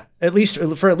 Yeah. At least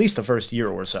the first year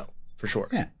or so, for sure.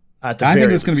 Yeah. I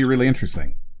think it's going to be really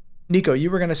interesting. Nico,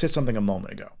 you were going to say something a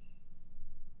moment ago.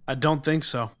 I don't think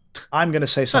so. I'm going to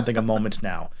say something a moment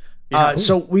now.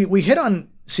 So we hit on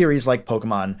series like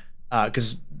Pokemon,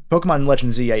 because Pokemon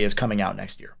Legends ZA is coming out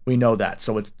next year. We know that.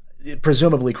 So it's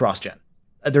presumably cross-gen.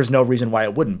 There's no reason why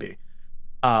it wouldn't be.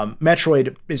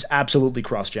 Metroid is absolutely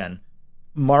cross-gen.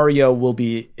 Mario will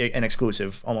be an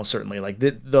exclusive, almost certainly. Like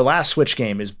the last Switch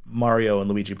game is Mario and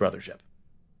Luigi Brothership.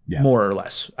 Yeah. More or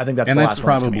less. I think that's the last one. And that's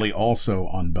probably also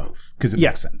on both, because it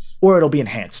makes sense. Or it'll be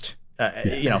enhanced,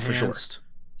 for sure.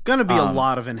 Gonna be a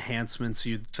lot of enhancements,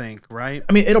 you'd think, right?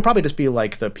 I mean, it'll probably just be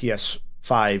like the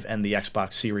PS5 and the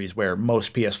Xbox Series, where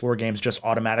most PS4 games just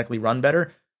automatically run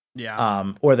better.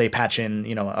 Yeah. Or they patch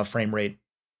in, a frame rate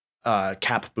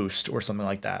cap boost or something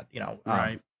like that.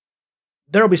 Right.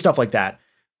 There'll be stuff like that.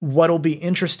 What'll be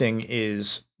interesting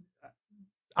is,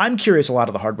 I'm curious a lot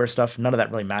of the hardware stuff. None of that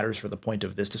really matters for the point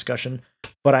of this discussion,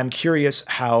 but I'm curious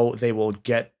how they will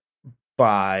get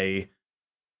by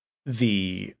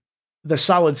the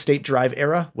solid state drive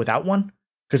era without one,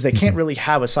 because they can't really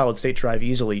have a solid state drive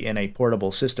easily in a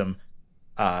portable system.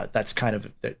 That's kind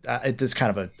of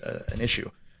an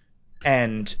issue.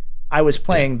 And I was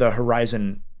playing the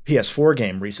Horizon PS4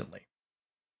 game recently,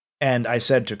 and I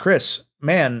said to Chris,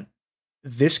 man,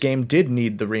 this game did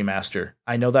need the remaster.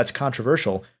 I know that's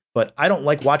controversial, but I don't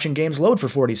like watching games load for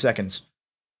 40 seconds.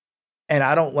 And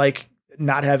I don't like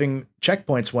not having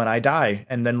checkpoints when I die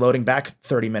and then loading back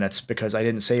 30 minutes because I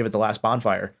didn't save at the last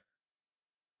bonfire.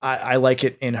 I like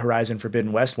it in Horizon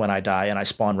Forbidden West when I die and I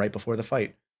spawn right before the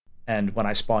fight, and when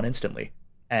I spawn instantly.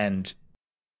 And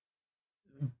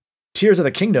Tears of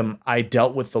the Kingdom, I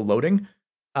dealt with the loading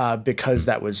because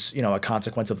that was, a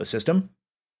consequence of the system.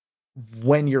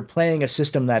 When you're playing a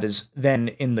system that is then,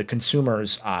 in the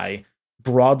consumer's eye,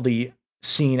 broadly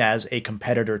seen as a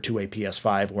competitor to a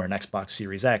PS5 or an Xbox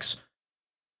Series X,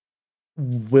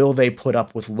 will they put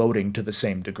up with loading to the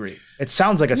same degree? It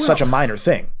sounds like such a minor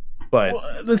thing, but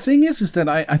the thing is that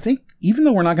I think, even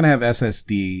though we're not going to have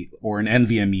SSD or an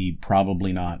NVMe,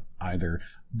 probably not either,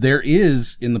 there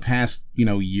is, in the past,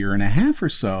 year and a half or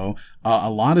so, a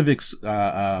lot of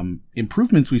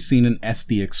improvements we've seen in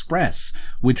SD Express,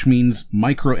 which means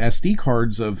micro SD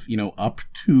cards of, up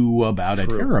to about a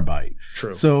terabyte.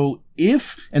 True. So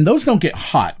and those don't get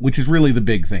hot, which is really the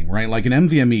big thing, right? Like an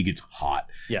NVMe gets hot.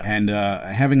 Yeah. And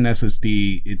having an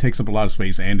SSD, it takes up a lot of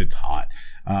space and it's hot.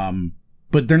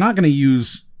 But they're not going to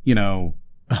use, a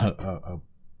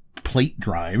plate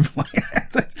drive.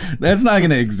 That's not going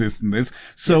to exist in this.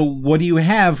 So what do you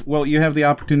have? Well, you have the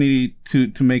opportunity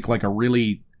to make like a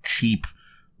really cheap,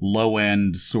 low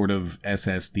end sort of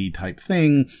SSD type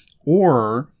thing,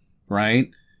 or,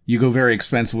 right, you go very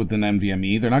expensive with an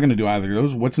NVMe. They're not going to do either of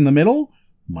those. What's in the middle?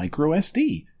 Micro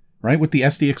SD, right? With the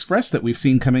SD Express that we've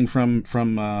seen coming from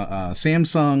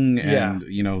Samsung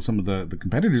and, some of the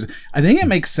competitors. I think it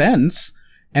makes sense,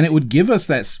 and it would give us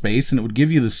that space, and it would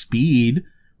give you the speed,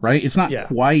 right? It's not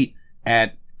quite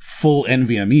at full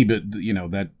NVMe, but,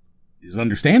 that is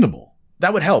understandable.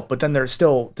 That would help, but then they're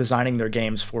still designing their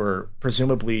games for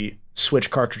presumably Switch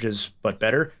cartridges, but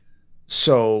better.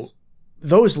 So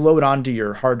those load onto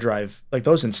your hard drive, like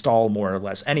those install more or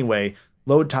less anyway.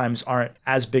 load times aren't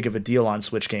as big of a deal on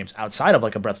Switch games outside of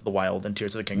like a Breath of the Wild and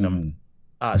Tears of the Kingdom.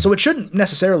 So it shouldn't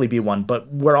necessarily be one, but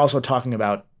we're also talking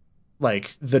about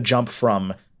like the jump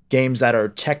from games that are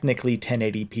technically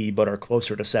 1080p but are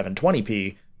closer to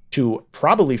 720p to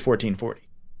probably 1440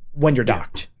 when you're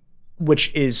docked,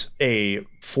 which is a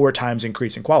 4 times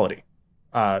increase in quality.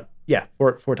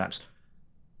 Four times.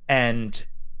 And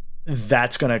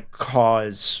that's going to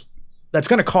cause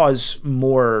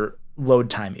more load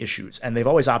time issues, and they've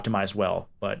always optimized well,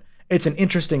 but it's an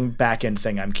interesting back-end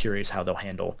thing I'm curious how they'll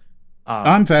handle.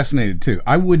 I'm fascinated too.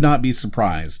 I would not be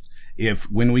surprised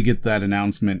if when we get that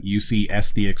announcement, you see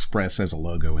SD Express as a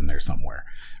logo in there somewhere,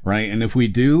 right? And if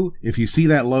you see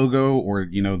that logo or,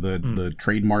 the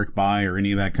trademark by or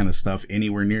any of that kind of stuff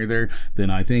anywhere near there, then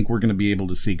I think we're going to be able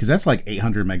to see, because that's like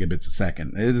 800 megabits a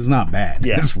second. It is not bad.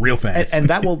 Yeah. It's real fast. And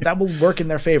that will work in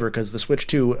their favor, because the Switch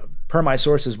 2, per my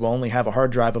sources, will only have a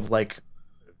hard drive of like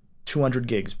 200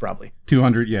 gigs probably.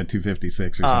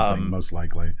 256 or something, most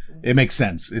likely. It makes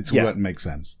sense. It's what makes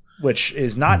sense. Which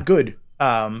is not good.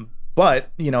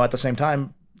 But, at the same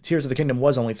time, Tears of the Kingdom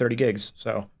was only 30 gigs,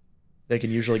 so they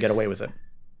can usually get away with it.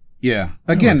 Yeah.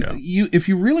 Again, if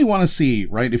you really want to see,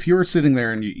 right, if you're sitting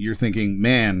there and you're thinking,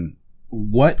 man,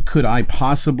 what could I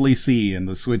possibly see in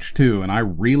the Switch 2, and I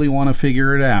really want to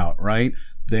figure it out, right,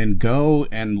 then go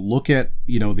and look at,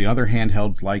 the other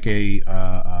handhelds like a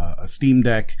Steam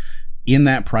Deck in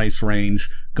that price range.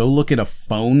 Go look at a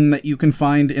phone that you can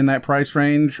find in that price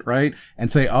range, right?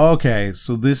 And say, oh, okay,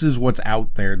 so this is what's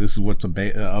out there. This is what's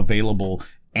available,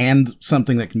 and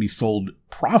something that can be sold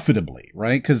profitably,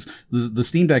 right? Because the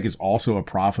Steam Deck is also a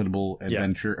profitable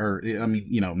adventure, or,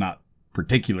 not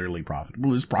particularly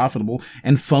profitable, is profitable.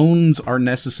 And phones are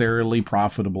necessarily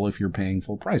profitable if you're paying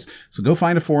full price. So go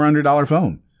find a $400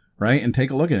 phone, right? And take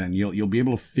a look at it, and you'll be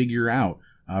able to figure out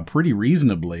pretty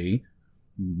reasonably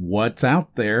what's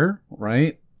out there,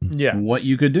 right? Yeah. What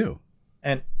you could do.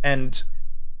 And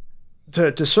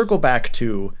to circle back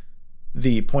to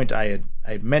the point I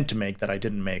meant to make that I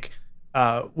didn't make,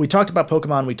 we talked about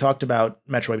Pokemon, we talked about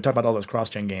Metroid, we talked about all those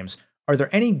cross-gen games. Are there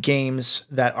any games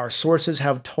that our sources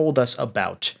have told us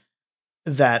about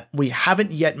that we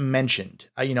haven't yet mentioned?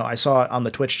 I saw on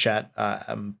the Twitch chat,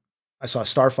 I saw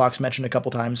Star Fox mentioned a couple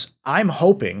times. I'm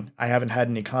hoping, I haven't had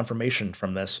any confirmation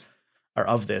from this, or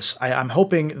of this, I'm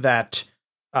hoping that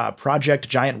Project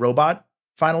Giant Robot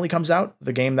finally comes out.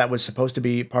 The game that was supposed to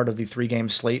be part of the 3-game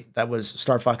slate that was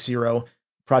Star Fox Zero,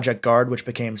 Project Guard, which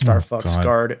became Star Fox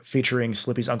Guard, featuring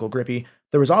Slippy's Uncle Grippy.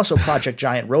 There was also Project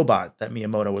Giant Robot that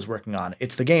Miyamoto was working on.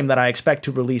 It's the game that I expect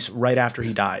to release right after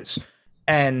he dies.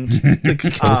 And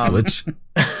kill switch.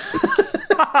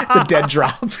 It's a dead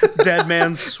drop. Dead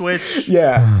man switch.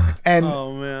 Yeah. And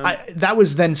oh, man. That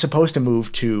was then supposed to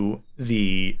move to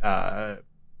the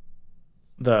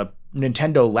Nintendo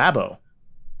Labo.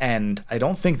 And I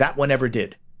don't think that one ever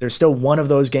did. There's still one of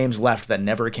those games left that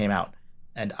never came out.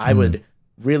 And I would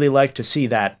really like to see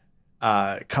that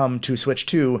come to Switch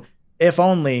 2, if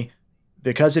only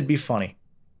because it'd be funny.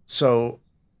 So,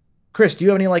 Chris, do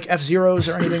you have any like F-Zeros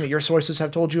or anything that your sources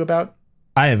have told you about?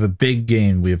 I have a big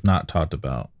game we have not talked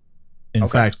about. In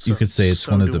fact, you could say it's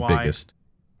one of the biggest.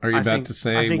 Are you about to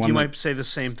say? I think you might say the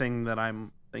same thing that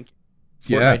I'm thinking.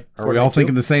 Yeah. Are we all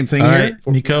thinking the same thing all here? Right,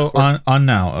 Nico, on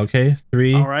now. Okay,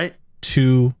 3, all right.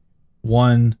 2,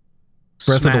 1.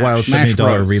 Breath of the Wild $70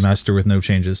 remaster with no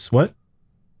changes. What?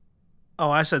 Oh,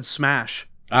 I said Smash.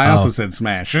 I also said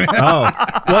Smash.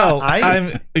 Well,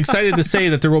 I'm excited to say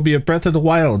that there will be a Breath of the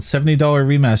Wild $70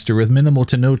 remaster with minimal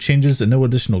to no changes and no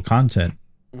additional content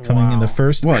coming in the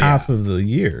first half of the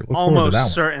year. Look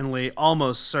almost certainly.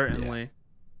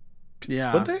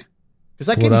 Yeah. Would they? Because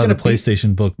that game's going to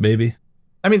PlayStation book, baby.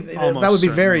 I mean, that would be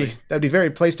very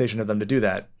PlayStation of them to do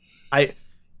that. I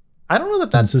don't know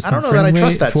that I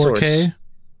trust that 4K. Source.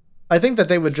 I think that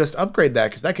they would just upgrade that,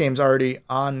 because that game's already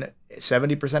on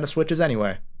 70% of Switches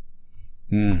anyway.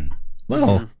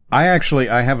 Well, I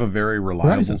have a very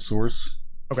reliable source.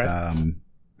 Okay.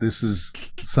 This is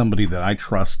somebody that I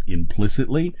trust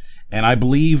implicitly, and I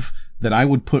believe that I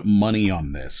would put money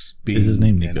on this being is his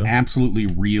name Nico? An absolutely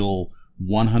real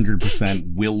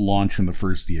 100% will launch in the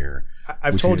first year.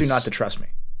 I've told you not to trust me.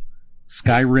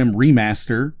 Skyrim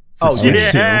Remaster. Oh,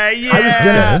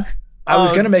 yeah. I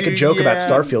was gonna make a joke about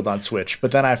Starfield on Switch,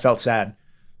 but then I felt sad.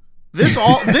 This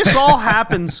all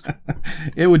happens.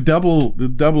 It would double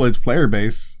its player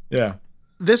base. Yeah.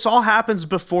 This all happens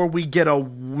before we get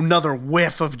another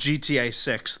whiff of GTA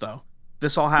 6, though.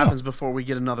 This all happens before we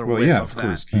get another whiff of that.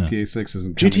 Course. GTA 6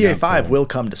 isn't. GTA 5 will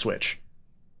come to Switch.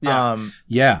 Yeah.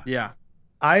 Yeah.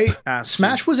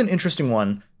 Smash was an interesting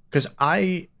one, because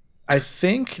I I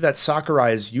think that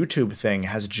Sakurai's YouTube thing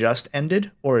has just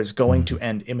ended or is going to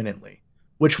end imminently,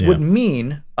 which would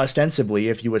mean, ostensibly,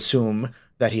 if you assume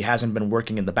that he hasn't been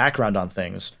working in the background on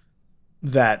things,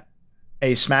 that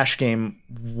a Smash game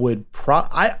would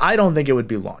I don't think it would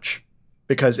be launch,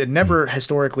 because it never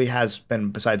historically has been,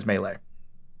 besides Melee.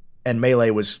 And Melee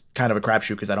was kind of a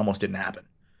crapshoot because that almost didn't happen.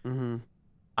 Mm-hmm.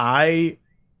 I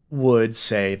would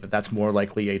say that that's more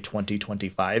likely a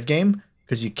 2025 game,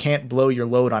 because you can't blow your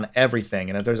load on everything.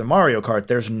 And if there's a Mario Kart,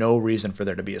 there's no reason for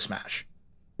there to be a Smash.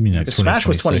 I mean, like Smash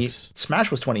was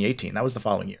 2018. That was the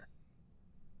following year.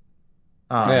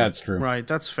 Yeah, that's true. Right,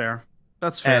 that's fair.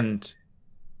 That's fair. And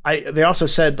they also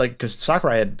said, like, because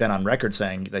Sakurai had been on record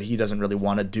saying that he doesn't really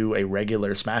want to do a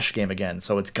regular Smash game again,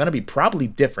 so it's going to be probably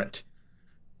different.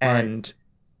 And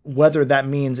whether that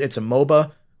means it's a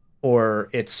MOBA or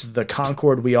it's the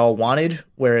Concord we all wanted,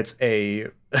 where it's a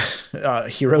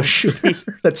hero shooter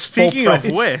that's speaking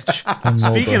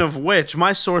of which,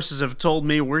 my sources have told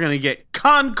me we're gonna get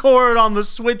Concord on the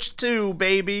Switch too,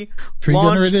 baby. Free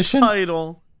Gunner Edition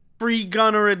title, Free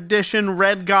Gunner Edition,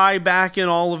 red guy back in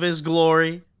all of his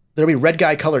glory. There'll be red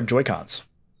guy colored Joy-Cons.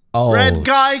 Oh, red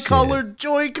guy colored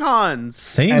Joy-Cons.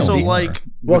 Same. So like,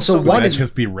 so one is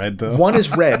just be red though. One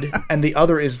is red, and the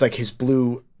other is like his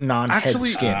blue non-head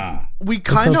skin. We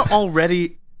kind of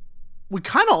already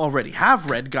have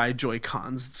red guy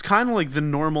Joy-Cons. It's kind of like the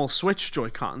normal Switch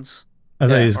Joy-Cons. I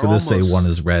thought he was going to say one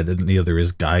is red and the other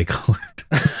is guy colored.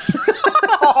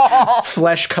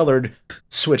 Flesh colored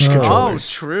Switch controllers.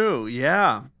 Oh, true.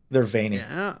 Yeah, they're veiny.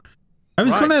 Yeah. I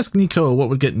was going to ask Nico what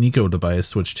would get Nico to buy a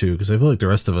Switch 2, because I feel like the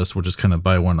rest of us will just kind of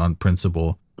buy one on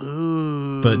principle.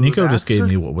 Ooh, but Nico just gave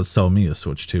me what would sell me a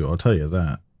Switch 2. I'll tell you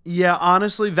that. Yeah,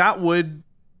 honestly, that would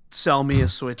sell me a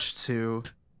Switch 2.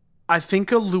 I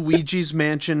think a Luigi's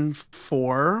Mansion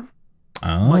 4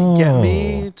 might get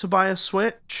me to buy a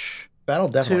Switch. That'll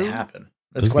definitely happen.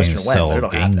 That's Those a question games of when, sell but it'll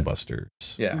happen.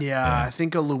 gangbusters. Yeah, I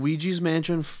think a Luigi's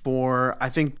Mansion 4. I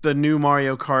think the new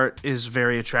Mario Kart is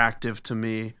very attractive to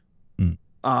me.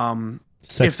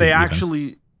 Sexy if they even.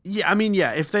 actually,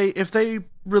 if they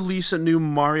release a new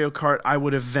Mario Kart, I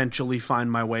would eventually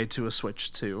find my way to a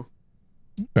Switch 2.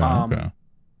 Okay.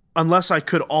 Unless I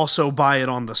could also buy it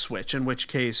on the Switch, in which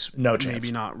case, no chance.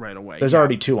 Maybe not right away. There's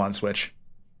already 2 on Switch.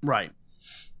 Right.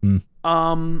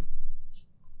 Mm.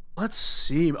 Let's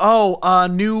see. Oh,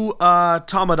 new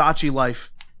Tamagotchi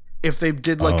Life. If they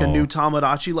did like a new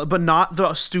Tamagotchi Life, but not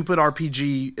the stupid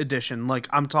RPG edition. Like,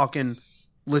 I'm talking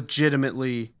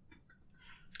legitimately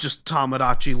just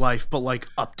Tamagotchi Life, but like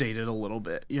updated a little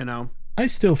bit, you know? I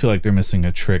still feel like they're missing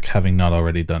a trick, having not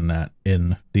already done that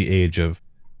in the age of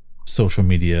social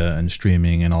media and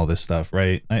streaming and all this stuff,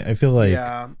 right? I feel like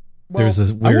there's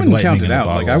this weird. I wouldn't lightning count it in a out.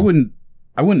 bottle. Like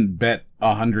I wouldn't bet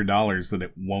 $100 that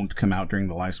it won't come out during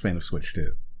the lifespan of Switch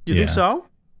 2. You think so?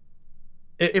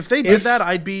 If they did that,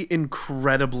 I'd be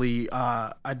incredibly.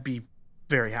 I'd be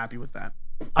very happy with that.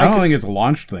 I don't think it's a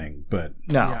launch thing, but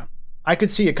no, I could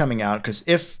see it coming out, because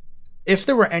if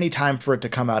there were any time for it to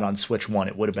come out on Switch 1,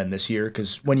 it would have been this year.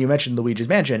 Because when you mentioned Luigi's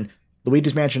Mansion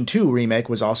 2 remake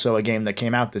was also a game that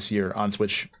came out this year on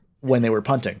Switch when they were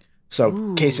punting.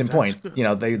 So case in point, good. You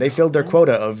know, they filled their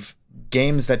quota of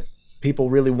games that people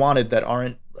really wanted that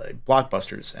aren't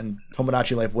blockbusters, and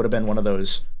Tomodachi Life would have been one of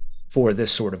those for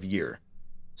this sort of year.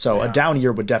 So a down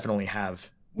year would definitely have.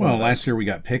 Well, last year we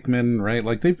got Pikmin, right?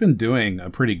 Like, they've been doing a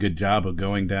pretty good job of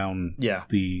going down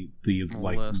the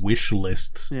like list. Wish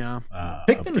list. Yeah,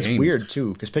 Pikmin is weird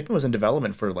too, because Pikmin was in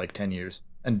development for like 10 years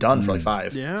and done for like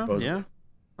 5. Yeah, supposedly.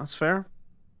 That's fair.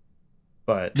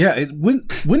 But yeah,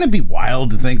 wouldn't it be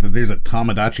wild to think that there's a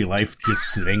Tamagotchi Life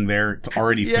just sitting there? It's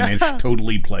already finished,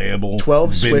 totally playable. 12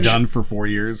 been Switch done for 4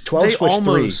 years. 12 Switch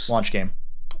 3 launch game.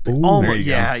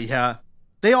 Yeah.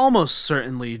 They almost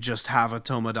certainly just have a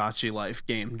Tomodachi Life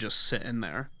game just sitting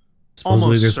there.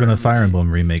 Supposedly there's been a Fire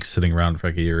Emblem remake sitting around for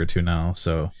like a year or two now,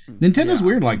 so Nintendo's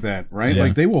weird like that, right?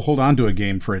 Like, they will hold on to a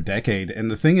game for a decade,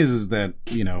 and the thing is that,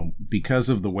 you know, because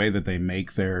of the way that they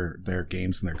make their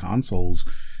games and their consoles,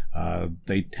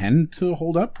 they tend to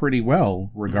hold up pretty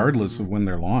well regardless of when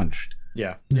they're launched.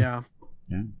 Yeah. I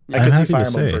could see Fire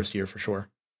Emblem first year for sure.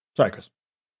 Sorry, Chris.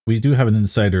 We do have an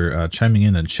insider chiming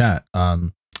in chat.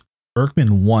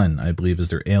 Erkman1, I believe,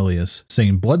 is their alias,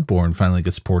 saying Bloodborne finally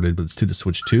gets ported, but it's to the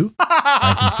Switch 2.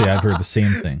 I can say I've heard the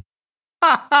same thing.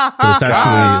 But it's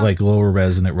actually like lower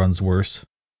res and it runs worse.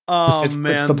 Oh, it's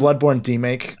man. It's the Bloodborne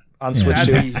demake on Switch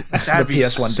 2. That'd be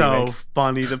PS1 so demake.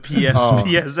 Funny, the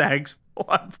PSX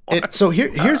Bloodborne. So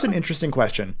here's an interesting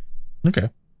question. Okay.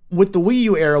 With the Wii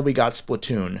U era, we got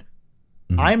Splatoon.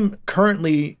 I'm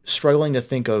currently struggling to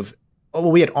think of... Oh,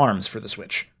 well, we had ARMS for the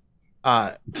Switch.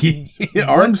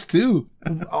 Arms 2.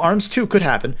 Arms 2 could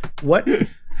happen.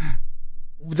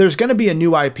 There's going to be a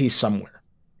new IP somewhere,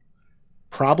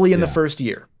 probably in the first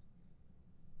year.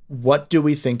 What do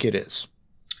we think it is?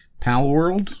 Pal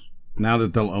World, now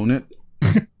that they'll own it.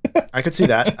 I could see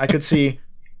that. I could see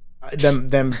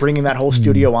them bringing that whole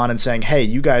studio on and saying, hey,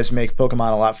 you guys make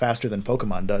Pokemon a lot faster than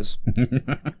Pokemon does.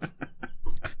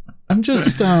 I'm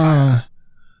just...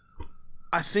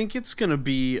 I think it's going to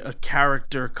be a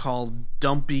character called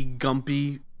Dumpy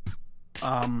Gumpy.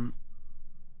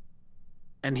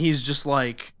 And he's just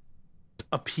like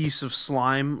a piece of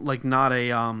slime, like not a,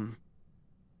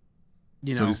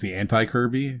 So he's the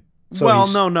anti-Kirby?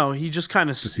 So no. He just kind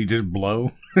of... Does he just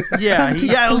blow? Yeah,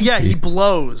 he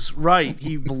blows. Right,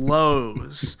 he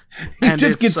blows. He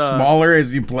just gets smaller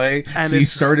as you play, so you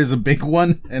start as a big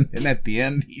one, and then at the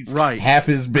end, he's half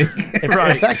as big.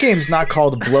 If that game's not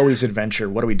called Blowy's Adventure,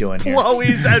 what are we doing here?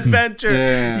 Blowy's Adventure.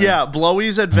 Yeah,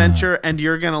 Blowy's Adventure, and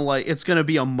you're gonna it's gonna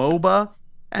be a MOBA,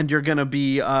 and you're gonna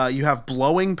be, you have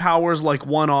blowing powers like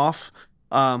One-Off.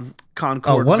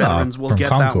 Concord veterans will get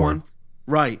Concord. That one.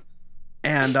 Right.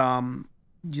 And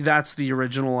that's the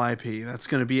original IP. It's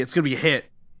gonna be a hit.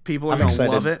 People are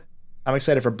gonna love it. I'm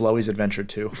excited for Blowy's Adventure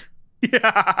 2.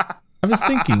 Yeah. I was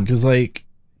thinking, because like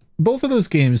both of those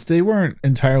games, they weren't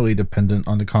entirely dependent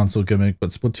on the console gimmick, but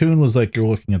Splatoon was like you're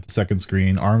looking at the second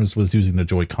screen, ARMS was using the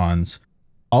Joy-Cons.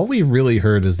 All we really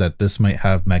heard is that this might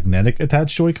have magnetic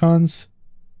attached Joy-Cons.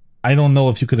 I don't know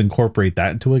if you could incorporate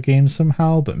that into a game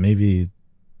somehow, but maybe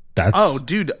that's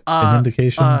an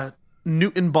indication.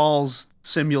 Newton Balls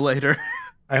Simulator.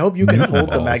 I hope you can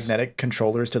hold the magnetic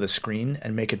controllers to the screen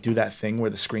and make it do that thing where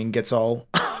the screen gets all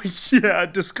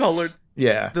discolored.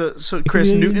 Yeah. So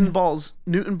Chris, Newton Balls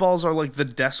are like the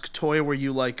desk toy where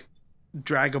you like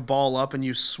drag a ball up and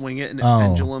you swing it and it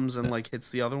pendulums and like hits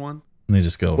the other one. And they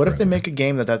just go. What if they make a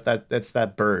game that's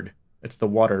that bird? It's the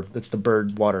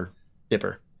bird water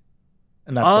dipper.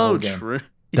 And that's the whole game. True.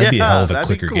 That'd be a hell of a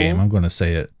clicker game. I'm going to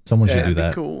say it. Someone should do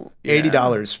that. Cool.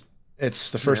 $80.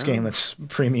 It's the first game that's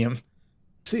premium.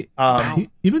 See,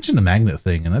 you mentioned the magnet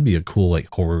thing, and that'd be a cool like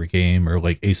horror game or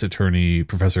like Ace Attorney,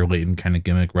 Professor Layton kind of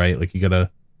gimmick, right? Like you gotta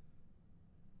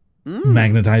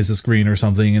magnetize the screen or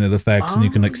something, and it affects, and you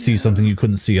can like see something you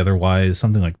couldn't see otherwise,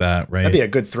 something like that, right? That'd be a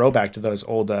good throwback to those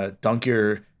old Dunk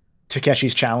Your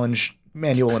Takeshi's Challenge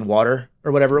manual in water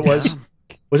or whatever it was.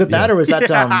 Was it that, or was that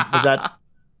was that?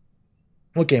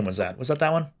 What game was that? Was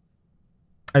that one?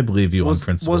 I believe you on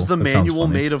principle. Was the manual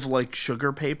made of like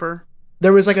sugar paper?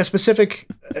 There was like a specific.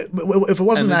 If it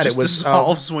wasn't that, it was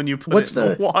dissolves when you put it in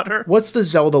the water. What's the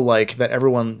Zelda like that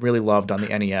everyone really loved on the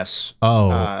NES?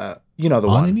 You know the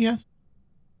on one NES,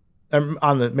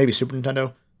 on the maybe Super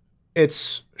Nintendo.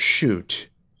 It's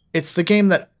It's the game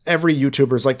that every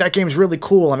YouTuber is like, that game's really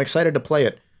cool. I'm excited to play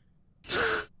it.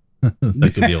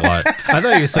 That could be a lot. I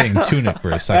thought you were saying Tunic for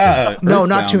a second. No,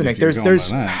 not Tunic. There's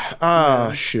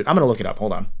shoot. I'm gonna look it up.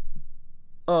 Hold on.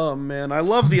 Oh man, I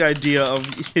love the idea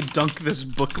of you dunk this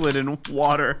booklet in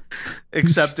water.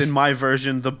 Except in my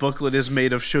version, the booklet is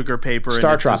made of sugar paper and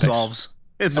it dissolves.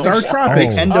 Star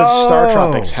Tropics. The end of Star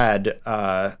Tropics had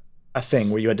a thing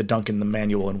where you had to dunk in the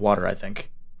manual in water, I think.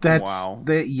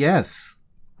 Yes,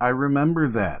 I remember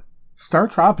that. Star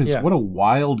Tropics. What a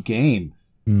wild game.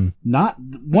 Not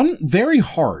one, very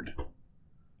hard.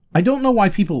 I don't know why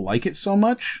people like it so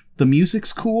much. The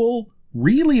music's cool,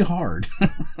 really hard.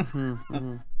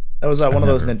 That was one of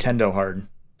those Nintendo hard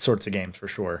sorts of games for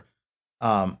sure.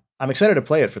 I'm excited to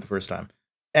play it for the first time.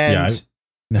 And I've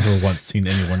never once seen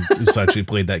anyone who's actually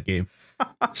played that game.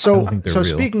 So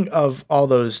speaking of all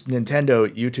those Nintendo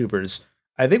YouTubers,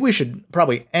 I think we should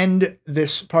probably end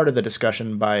this part of the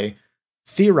discussion by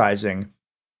theorizing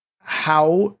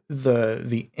how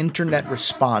the internet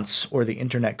response or the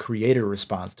internet creator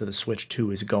response to the Switch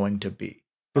 2 is going to be.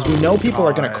 Because we know people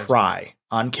are going to cry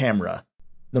on camera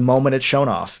the moment it's shown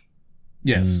off.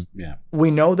 Yes. Yeah. We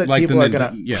know that people are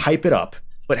going to hype it up.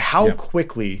 But how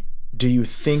quickly do you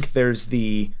think there's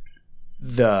the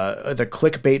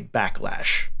clickbait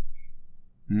backlash?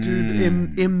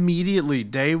 Dude, immediately,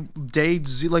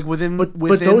 within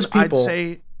those people, I'd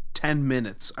say 10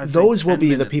 minutes. Those will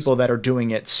be the people that are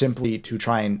doing it simply to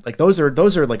try and like those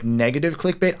are like negative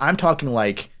clickbait. I'm talking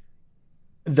like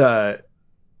the.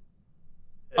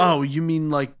 Oh, you mean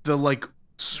like the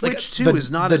Switch 2 is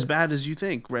not as bad as you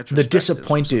think. The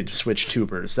disappointed Switch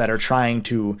tubers that are trying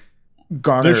to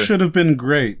garner. This should have been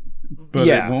great, but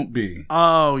it won't be.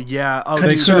 Oh yeah,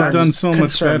 they could have done so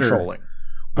much better. Trolling.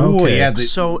 Okay.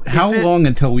 So how long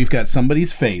until we've got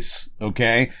somebody's face,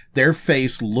 okay? Their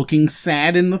face looking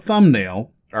sad in the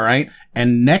thumbnail, all right?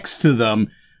 And next to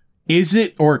them Is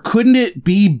it, or couldn't it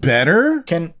be better?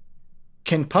 Can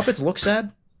puppets look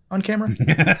sad on camera?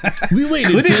 We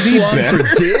waited this long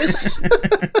for this?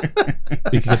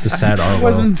 We could get the sad Arlo. I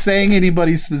wasn't saying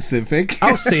anybody specific.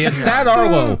 I'll say it. Sad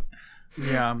Arlo.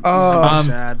 Yeah.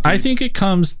 Sad, I think it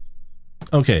comes...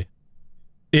 Okay.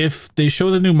 If they show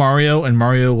the new Mario and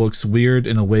Mario looks weird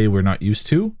in a way we're not used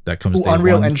to, that comes day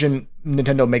Unreal one. Engine,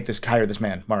 Nintendo hire this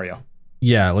man, Mario.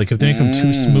 Yeah, like if they make them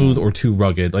too smooth or too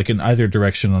rugged, like in either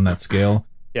direction on that scale.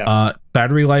 Yeah.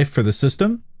 Battery life for the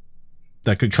system,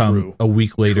 that could come a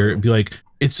week later and be like,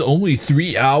 it's only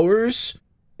 3 hours.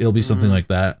 It'll be something like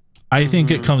that. I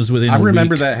think it comes within. I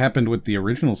remember week. That happened with the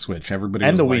original Switch. Everybody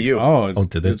and was the like, Wii U. Oh,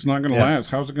 did it? It's not going to last.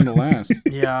 How's it going to last?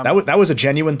 Yeah, that was a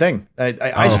genuine thing.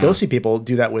 I still see people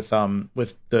do that with the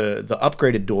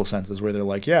upgraded DualSenses, where they're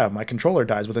like, yeah, my controller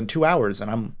dies within 2 hours,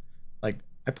 and I'm like,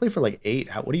 I play for like 8.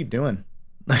 What are you doing?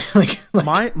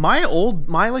 my old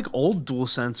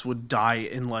DualSense would die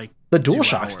in like the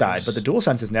DualShocks died, but the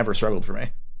DualSense has never struggled for me.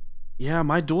 Yeah,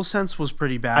 my DualSense was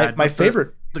pretty bad. My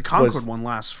favorite, the Concord one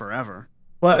lasts forever.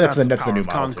 Well, that's the new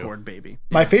model Concord, baby. Yeah.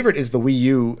 My favorite is the Wii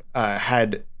U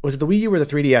was it the Wii U or the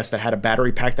 3DS that had a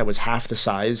battery pack that was half the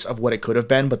size of what it could have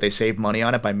been, but they saved money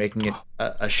on it by making it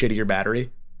a shittier battery.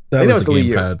 That was the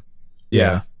gamepad.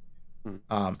 Yeah.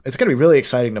 It's going to be really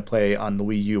exciting to play on the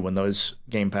Wii U when those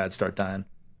gamepads start dying.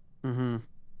 Mm-hmm.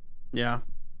 Yeah.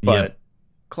 But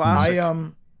classic.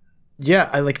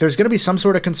 I like there's going to be some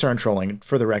sort of concern trolling.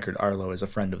 For the record, Arlo is a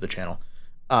friend of the channel.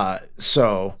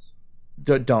 So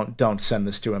don't send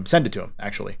this to him. Send it to him,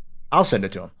 actually. I'll send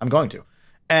it to him. I'm going to.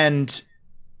 And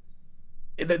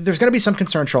there's going to be some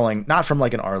concern trolling, not from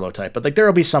like an Arlo type, but like there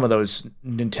will be some of those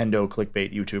Nintendo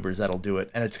clickbait YouTubers that'll do it.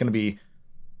 And it's going to be,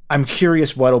 I'm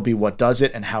curious what does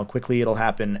it and how quickly it'll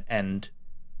happen and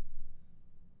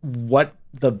what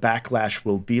the backlash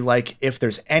will be like if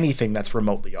there's anything that's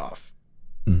remotely off.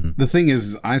 Mm-hmm. The thing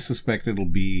is, I suspect it'll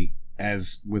be,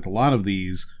 as with a lot of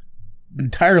these,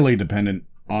 entirely dependent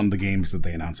on the games that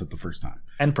they announce at the first time.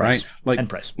 And price.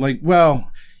 Right?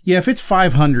 Well, yeah, if it's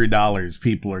 $500,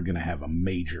 people are going to have a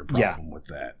major problem with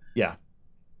that. Yeah.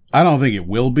 I don't think it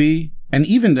will be. And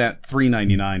even at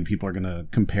 $399, people are going to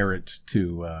compare it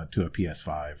to a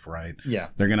PS5, right? Yeah.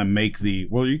 They're going to make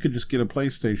you could just get a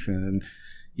PlayStation. And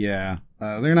yeah,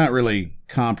 they're not really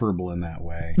comparable in that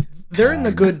way. They're in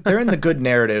the good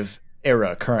narrative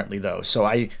era currently, though. So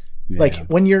like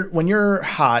when you're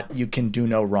hot, you can do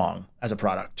no wrong as a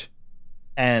product,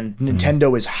 and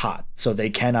Nintendo is hot, so they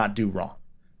cannot do wrong.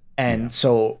 And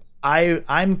so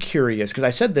I'm curious because I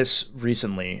said this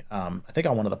recently, I think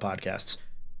on one of the podcasts.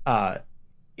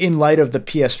 In light of the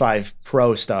PS5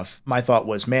 Pro stuff, my thought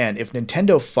was, man, if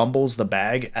Nintendo fumbles the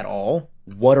bag at all,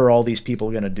 what are all these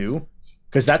people going to do?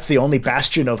 Because that's the only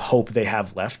bastion of hope they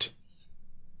have left.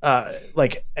 I'm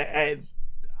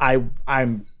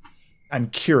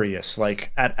curious,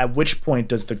 like at which point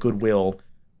does the goodwill,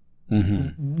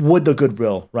 would the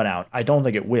goodwill run out? I don't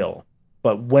think it will,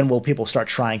 but when will people start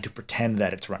trying to pretend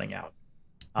that it's running out?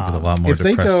 A lot more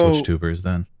depressed Switch tubers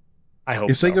then. I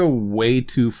hope if they go way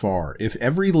too far, if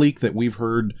every leak that we've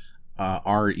heard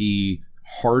RE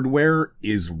hardware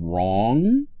is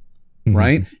wrong,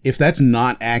 right? If that's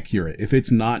not accurate, if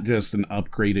it's not just an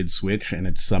upgraded Switch and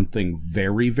it's something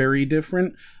very, very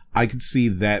different, I could see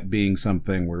that being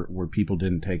something where people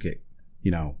didn't take it,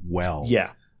 well.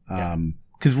 Yeah.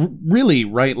 Because really,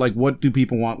 right, like what do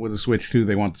people want with a Switch 2?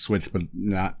 They want the Switch, but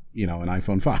not, an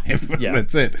iPhone 5. Yeah.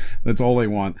 That's it. That's all they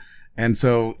want. And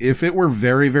so if it were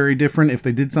very, very different, if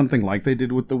they did something like they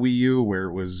did with the Wii U, where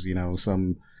it was,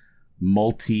 some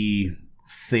multi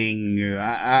thing,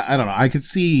 I don't know. I could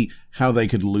see how they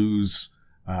could lose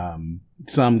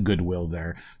some goodwill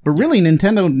there. But really,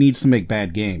 Nintendo needs to make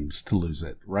bad games to lose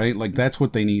it, right? Like that's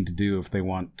what they need to do if they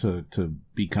want to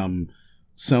become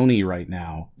Sony right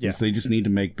now. Is they just need to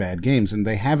make bad games, and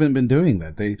they haven't been doing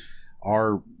that. They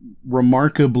are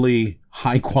remarkably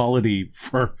high quality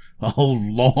for a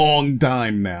long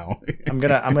time now. I'm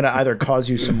gonna either cause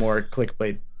you some more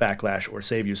clickbait backlash or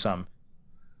save you some.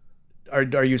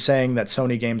 Are you saying that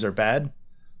Sony games are bad?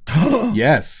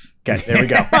 Yes. Okay, there we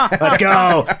go. Let's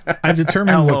go. I've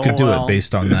determined what could do it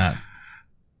based on that.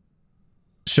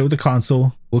 Show the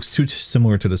console, looks too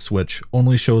similar to the Switch,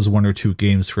 only shows 1 or 2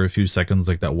 games for a few seconds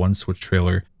like that one Switch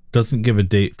trailer, doesn't give a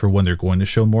date for when they're going to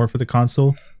show more for the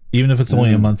console, even if it's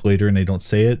only a month later and they don't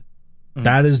say it.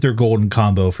 That is their golden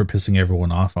combo for pissing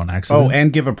everyone off on accident. Oh,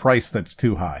 and give a price that's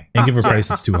too high. And give a price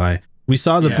that's too high. We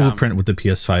saw the blueprint with the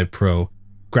PS5 Pro.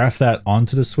 Graph that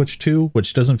onto the Switch 2,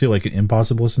 which doesn't feel like an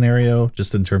impossible scenario,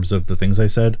 just in terms of the things I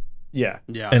said. Yeah.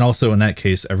 And also in that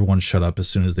case, everyone shut up as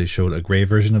soon as they showed a gray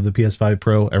version of the PS5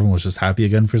 Pro. Everyone was just happy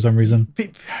again for some reason.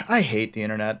 I hate the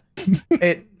internet.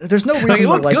 There's no reason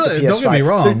to like good. The PS5. Don't get me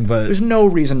wrong, but there's no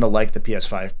reason to like the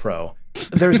PS5 Pro.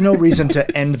 There's no reason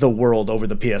to end the world over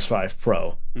the PS5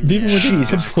 Pro. People were just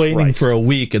complaining for a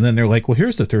week, and then they're like, well,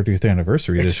 here's the 30th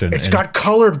anniversary edition. It's got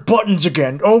colored buttons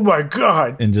again. Oh my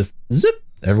God. And just zip.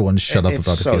 Everyone shut up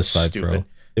about the PS5 stupid. Pro.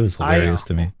 It was hilarious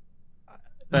to me.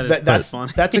 That's fun.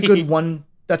 That's a good one.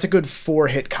 That's a good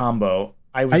 4-hit combo.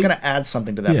 I was going to add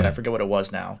something to that, but I forget what it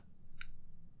was now.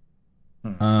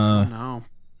 No.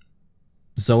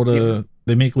 Zelda,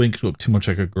 they make Link look too much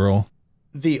like a girl.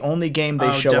 The only game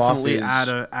they show off is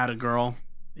add a girl.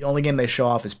 The only game they show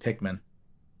off is Pikmin.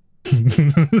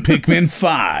 Pikmin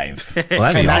 5.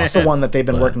 Well, and that's the one that they've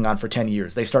been working on for 10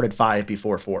 years. They started 5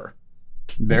 before 4.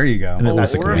 There you go.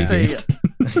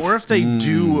 Or if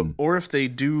they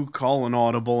do call an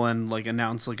audible and like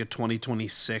announce like a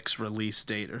 2026 release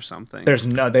date or something. They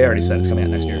already said it's coming out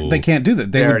next year. They can't do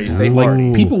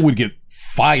that. People would get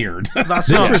fired.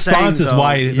 This response is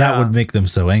why that would make them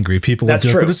so angry. People would be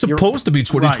like, but it's supposed to be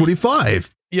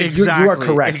 2025 Exactly, you are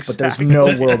correct, but there's no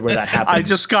world where that happens. I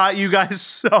just got you guys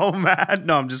so mad.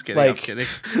 No, I'm just kidding. I'm kidding.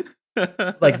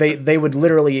 Like they would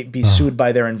literally be sued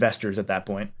by their investors at that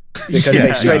point because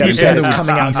they straight up said it's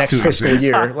coming out next fiscal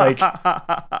year. Like,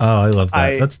 I love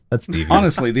that. That's devious.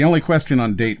 Honestly, the only question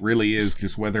on date really is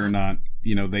just whether or not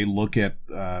they look at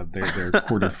their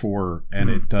quarter 4 and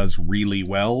it does really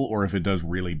well, or if it does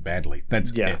really badly.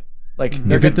 That's it. Like,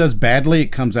 if it does badly, it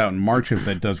comes out in March. If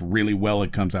that does really well,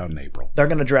 it comes out in April. They're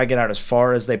going to drag it out as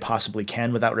far as they possibly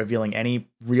can without revealing any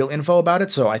real info about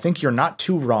it. So I think you're not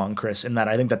too wrong, Chris, in that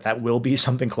I think that will be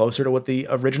something closer to what the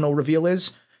original reveal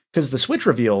is. Because the Switch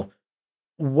reveal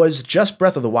was just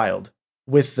Breath of the Wild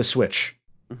with the Switch.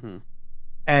 Mm-hmm.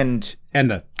 And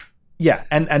the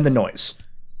noise.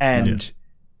 And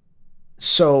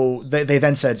so they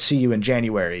then said, see you in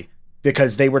January.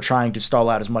 Because they were trying to stall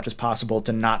out as much as possible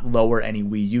to not lower any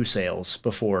Wii U sales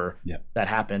before that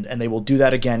happened. And they will do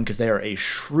that again because they are a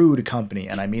shrewd company.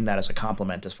 And I mean that as a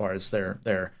compliment as far as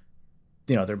their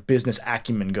business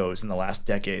acumen goes in the last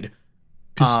decade.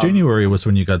 Because January was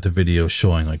when you got the video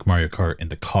showing like Mario Kart in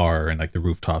the car and like the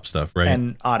rooftop stuff, right?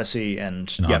 And Odyssey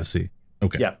and Odyssey.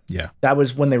 Okay. Yeah. That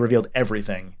was when they revealed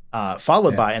everything.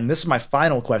 Followed by, and this is my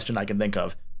final question I can think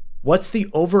of, what's the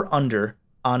over-under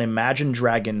on Imagine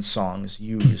Dragons songs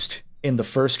used in the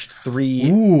first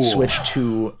 3 Switch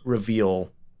 2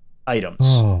 reveal items?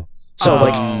 So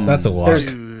that's a lot.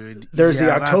 There's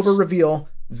the October reveal,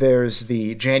 there's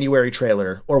the January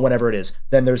trailer or whatever it is.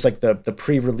 Then there's like the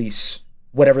pre-release,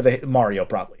 whatever the Mario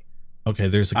probably.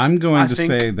 Okay, I'm going to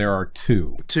say there are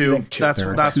 2. That's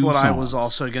what songs. I was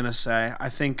also gonna say. I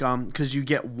think because you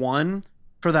get one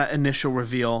for that initial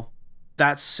reveal.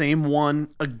 That same one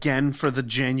again for the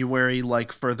January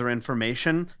further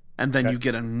information, and then you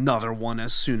get another one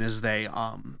as soon as they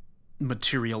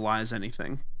materialize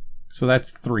anything. So that's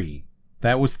 3.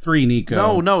 That was 3,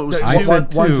 Nico. No, it was 2. I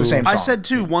said 2. One's the same song. I said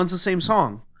 2. One's the same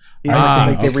song. They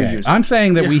reused. I'm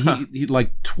saying that he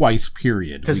twice.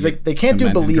 Period. Because they can't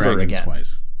do Believer again.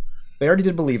 Twice. They already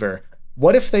did Believer.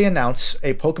 What if they announce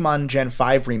a Pokemon Gen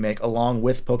 5 remake along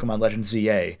with Pokemon Legends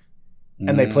ZA,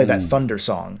 and they play that Thunder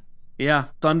song? Yeah,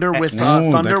 Thunder with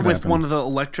one of the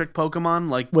electric Pokemon,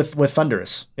 with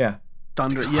Thundurus. Yeah,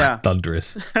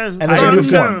 Thundurus. And there's a new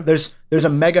form. There's a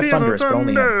Mega Thundurus, but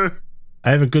only him.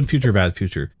 I have a good future, bad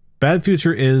future. Bad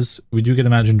future is we do get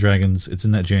Imagine Dragons. It's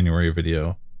in that January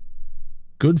video.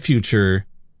 Good future,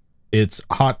 it's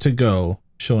Hot to Go,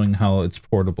 showing how it's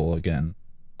portable again.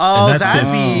 Oh, and that's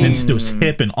Nintendo's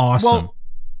hip and awesome. Well,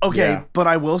 okay, but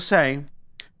I will say,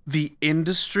 the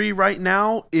industry right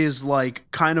now is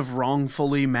kind of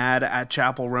wrongfully mad at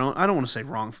Chapel Roan. I don't want to say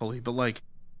wrongfully, but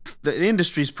the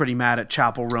industry's pretty mad at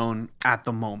Chapel Roan at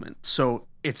the moment. So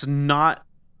it's not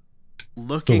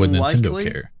looking likely. Nintendo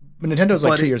care? But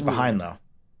Nintendo's 2 years behind though.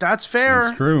 That's fair.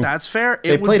 That's true. That's fair.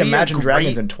 They played Imagine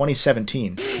Dragons in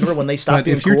 2017. Remember when they stopped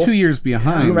being cool? If you're 2 years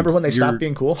behind, do you remember when they stopped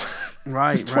being cool?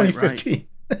 Right. It's 2015.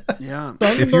 Yeah.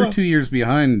 If you're 2 years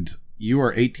behind, you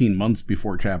are 18 months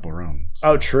before Chapel Roan.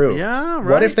 Oh, true. Yeah, right.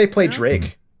 What if they play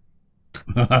Drake?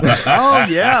 Oh,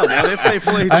 yeah. What if they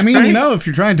play Drake? I mean, if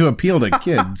you're trying to appeal to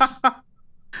kids.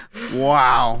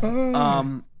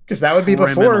 Wow. Because that would be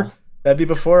before. That'd be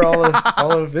before all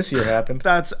of this year happened.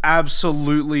 That's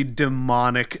absolutely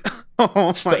demonic.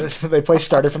 Oh my! They play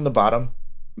Started from the Bottom.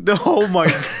 Oh my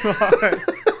god!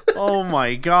 Oh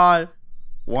my god!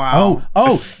 Wow.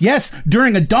 Oh, yes.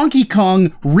 During a Donkey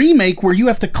Kong remake where you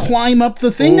have to climb up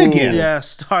the thing again. Yeah,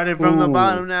 started from the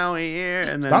bottom, now we're here,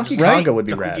 and then Donkey Konga would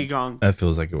be Donkey rad. Kong. That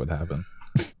feels like it would happen.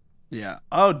 Yeah.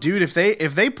 Oh, dude, if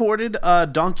they ported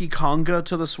Donkey Konga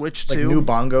to the Switch too, Like new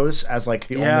bongos as like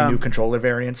the only new controller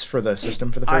variants for the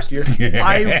system for the first year.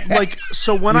 I like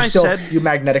so when I said you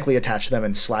magnetically attach them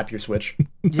and slap your Switch.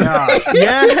 Yeah.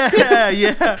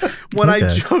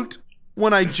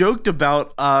 When I joked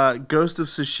about Ghost of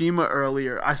Tsushima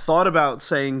earlier, I thought about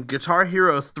saying Guitar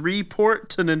Hero 3 port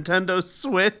to Nintendo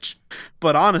Switch,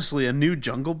 but honestly, a new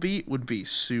Jungle Beat would be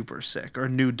super sick, or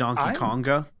new Donkey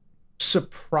Konga.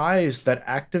 Surprised that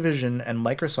Activision and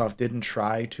Microsoft didn't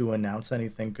try to announce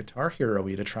anything Guitar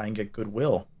Hero-y to try and get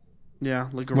goodwill. Yeah,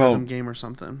 like a rhythm game or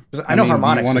something. I know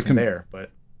Harmonix isn't there,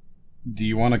 but do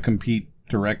you want to compete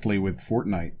directly with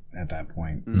Fortnite at that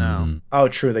point? No. Oh,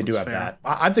 true, they do have that.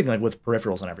 I'm thinking like with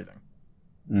peripherals and everything.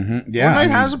 Yeah, Fortnite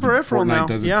has a peripheral Fortnite now.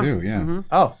 does it too. Yeah. Mm-hmm.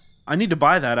 Oh, I need to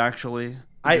buy that actually.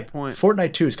 Good point.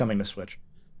 Fortnite 2 is coming to Switch.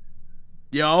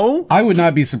 Yo, I would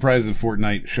not be surprised if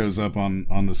Fortnite shows up on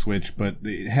the Switch, but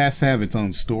it has to have its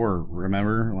own store.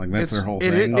 Remember, like that's their whole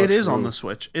thing. It is on the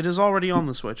Switch. It is already on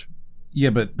the Switch. Yeah,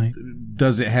 but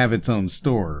does it have its own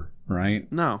store? Right?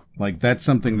 No. Like that's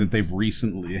something that they've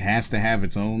recently. It has to have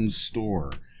its own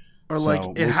store. Or like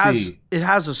it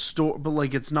has a store, but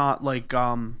like it's not like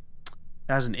it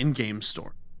has an in-game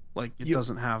store. Like it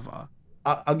doesn't have a.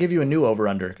 I'll give you a new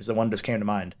over/under because the one just came to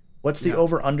mind. What's the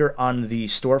over/under on the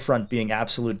storefront being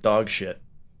absolute dog shit?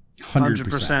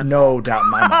 100%. No doubt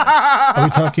in my mind. Are we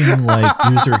talking like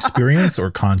user experience or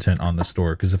content on the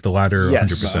store? Because if the latter,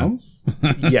 Yes.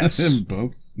 100%. Yes.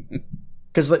 Both.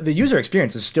 Because the user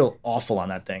experience is still awful on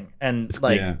that thing, and It's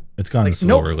gone like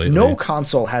slower lately. no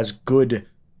console has good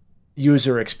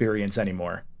user experience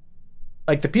anymore.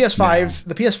 Like the PS5,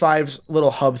 the PS5's little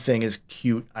hub thing is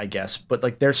cute, I guess, but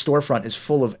like their storefront is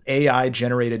full of AI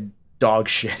generated dog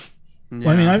shit. Well,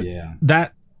 I mean,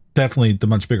 that definitely the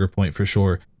much bigger point for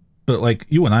sure. But like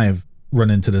you and I have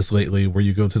run into this lately, where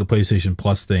you go to the PlayStation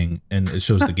Plus thing and it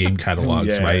shows the game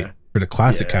catalogs, right? For the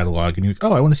classic catalog, and you're like,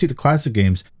 oh, I want to see the classic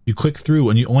games. You click through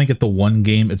and you only get the one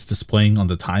game it's displaying on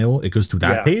the tile. It goes to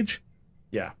that page.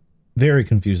 Yeah. Very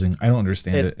confusing. I don't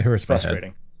understand it. It hurts my head.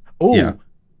 Frustrating. Oh,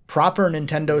 proper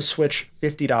Nintendo Switch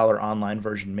 $50 online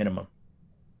version minimum.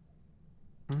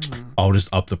 I'll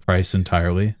just up the price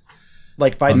entirely.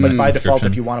 Like by default,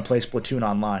 if you want to play Splatoon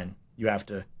online, you have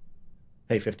to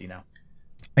pay $50 now.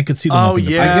 I could see them. Oh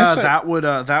yeah,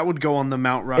 that would go on the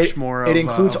Mount Rushmore. It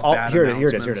includes of all. bad Here it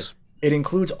is. announcements. It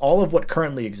includes all of what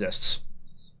currently exists,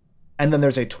 and then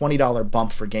there's a $20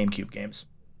 bump for GameCube games.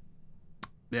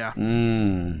 Yeah.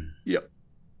 Yep.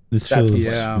 This feels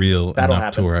real That'll enough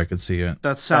happen. to where I could see it.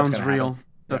 That sounds real.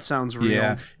 That sounds real.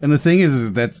 Yeah, and the thing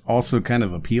is that's also kind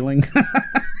of appealing.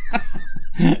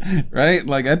 Right?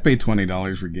 Like I'd pay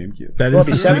 $20 for GameCube. That is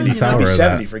the sweet and It'd sour be of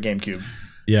 70 that. for GameCube.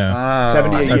 Yeah.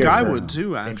 70 a I think year I for would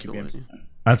too, GameCube actually. games.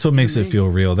 That's what makes it feel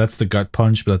real. That's the gut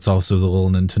punch, but that's also the little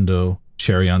Nintendo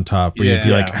cherry on top where you'd be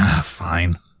like,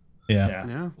 fine.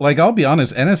 Yeah. Like I'll be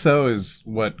honest, NSO is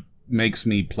what makes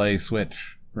me play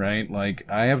Switch, right? Like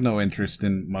I have no interest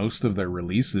in most of their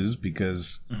releases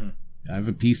because I have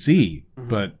a PC.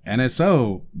 But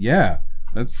NSO,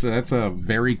 that's a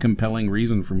very compelling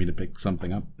reason for me to pick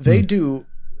something up. They do.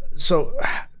 So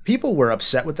people were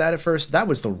upset with that at first. That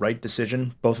was the right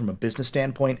decision, both from a business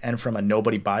standpoint and from a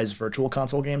nobody buys virtual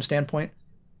console game standpoint.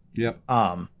 Yep.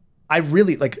 I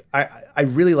really like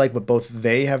what both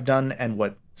they have done and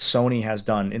what Sony has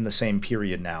done in the same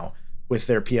period now with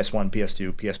their PS1,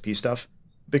 PS2, PSP stuff,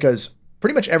 because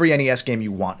pretty much every NES game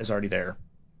you want is already there.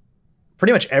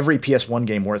 Pretty much every PS1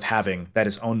 game worth having that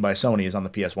is owned by Sony is on the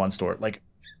PS1 store. Like,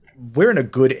 we're in a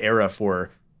good era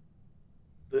for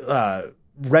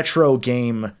retro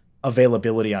game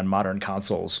availability on modern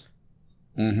consoles,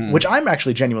 which I'm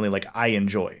actually genuinely like, I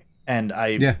enjoy. And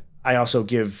I also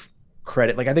give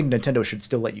credit. Like, I think Nintendo should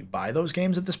still let you buy those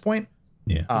games at this point.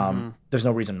 Yeah. There's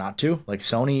no reason not to. Like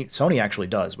Sony actually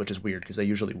does, which is weird because they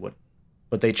usually wouldn't.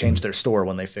 But they changed their store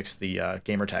when they fixed the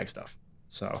gamer tag stuff.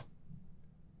 So,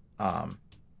 I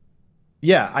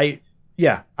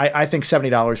think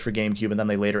 $70 for GameCube, and then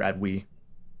they later add Wii,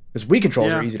 because Wii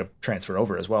controls are easy to transfer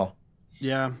over as well.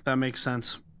 Yeah, that makes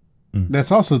sense.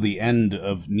 That's also the end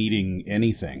of needing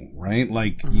anything, right?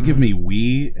 Like, you give me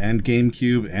Wii and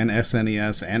GameCube and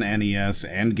SNES and NES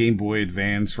and Game Boy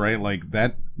Advance, right? Like,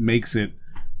 that makes it,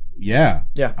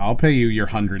 I'll pay you your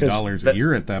 $100 a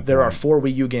year at that point. There are 4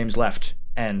 Wii U games left,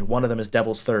 and one of them is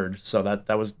Devil's Third, so that's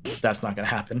not going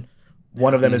to happen.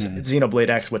 One of them is Xenoblade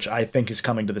X, which I think is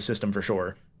coming to the system for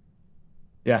sure.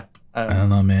 Yeah. I don't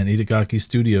know, man. Itagaki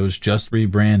Studios just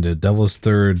rebranded. Devil's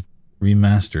Third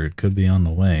remastered could be on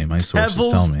the way. My sources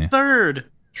tell me. Devil's Third.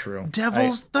 True.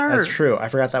 Devil's Third. That's true. I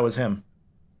forgot that was him.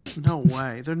 No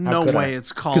way. There's no way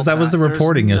it's called because that was the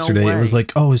reporting yesterday. It was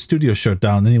like, oh, his studio shut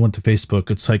down. Then he went to Facebook.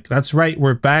 It's like, that's right,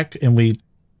 we're back and we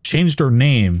changed our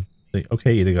name. Like,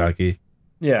 okay, Itagaki.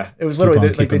 Yeah, it was literally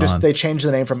they changed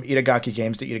the name from Itagaki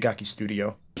Games to Itagaki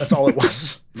Studio. That's all it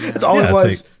was. That's all it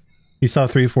was. Like, he saw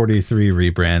 343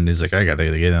 rebrand. He's like, I gotta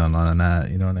get in on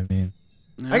that. You know what I mean?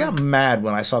 I got mad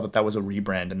when I saw that was a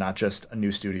rebrand and not just a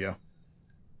new studio.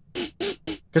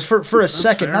 Because for a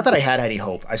second, fair. Not that I had any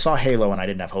hope. I saw Halo and I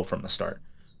didn't have hope from the start.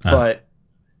 But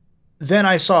then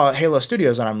I saw Halo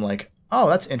Studios and I'm like, oh,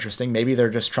 that's interesting. Maybe they're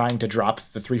just trying to drop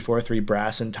the 343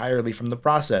 brass entirely from the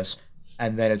process.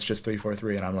 And then it's just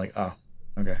 343 and I'm like, oh,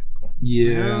 okay, cool.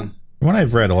 Yeah. From what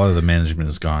I've read, a lot of the management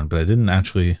is gone, but I didn't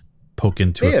actually poke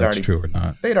into if that's true or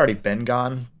not. They had already been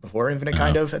gone before Infinite,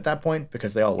 kind of, at that point,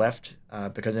 because they all left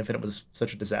because Infinite was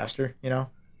such a disaster, you know?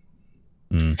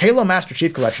 Halo Master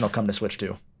Chief Collection will come to Switch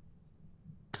too.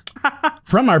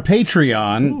 From our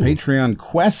Patreon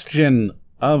question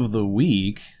of the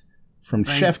week from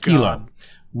Chef Kilo.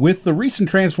 With the recent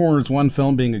Transformers 1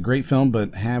 film being a great film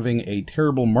but having a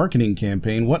terrible marketing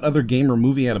campaign, what other game or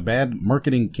movie had a bad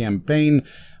marketing campaign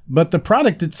but the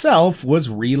product itself was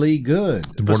really good?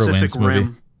 The Borderlands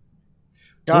movie.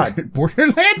 God.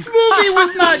 Borderlands movie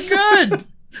was not good.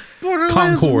 Borderlands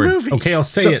Concord. movie. Okay, I'll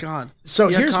say it. God. So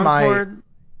yeah, here's Concord.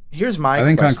 my I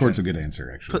think question. Concord's a good answer,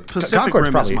 actually. Pacific Concord's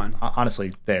Rim probably, is mine.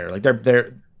 honestly, there. Like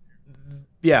they're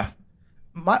yeah.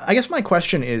 I guess my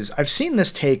question is, I've seen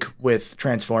this take with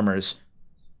Transformers.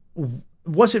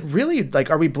 Was it really, like,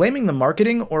 are we blaming the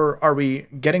marketing or are we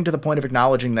getting to the point of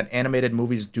acknowledging that animated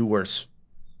movies do worse?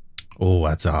 Oh,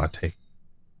 that's a hot take.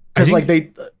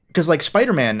 Because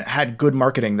Spider-Man had good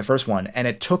marketing, the first one, and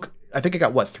it took, I think it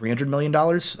got, what, $300 million?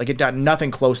 Like, it got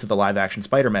nothing close to the live-action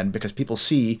Spider-Man because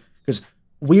because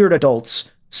weird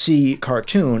adults see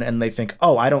cartoon and they think,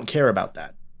 oh, I don't care about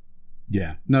that.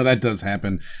 Yeah, no, that does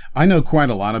happen. I know quite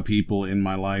a lot of people in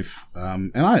my life,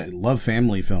 and I love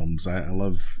family films. I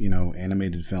love,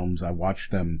 animated films. I watch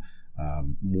them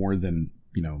more than,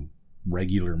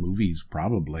 regular movies,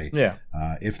 probably. Yeah.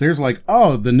 If there's like,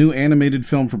 oh, the new animated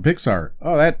film from Pixar,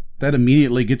 oh, that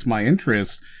immediately gets my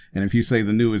interest. And if you say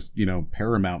the newest,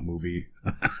 Paramount movie.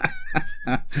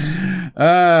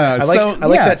 I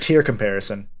like that tier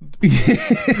comparison.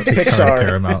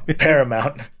 Pixar,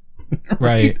 Paramount.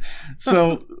 Right.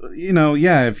 So,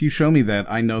 if you show me that,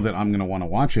 I know that I'm going to want to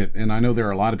watch it. And I know there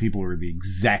are a lot of people who are the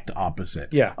exact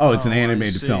opposite. Yeah. Oh, it's an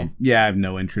animated film. Yeah, I have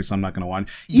no interest. I'm not going to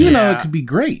watch it. Even though it could be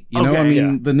great.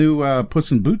 The new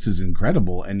Puss in Boots is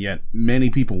incredible. And yet many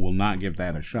people will not give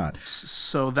that a shot.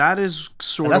 So that is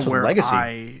sort of where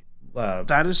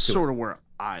that is sort of where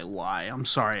I lie. I'm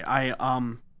sorry. I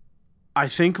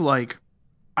think, like,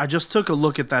 I just took a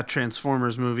look at that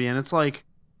Transformers movie and it's like,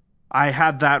 I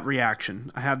had that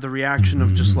reaction. I had the reaction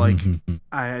of just like,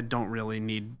 I don't really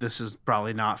need, this is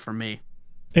probably not for me.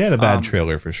 It had a bad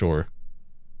trailer for sure.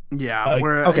 Yeah.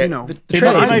 The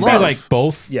trailer might be like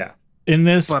both in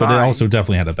this, but it also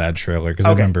definitely had a bad trailer because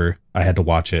I remember I had to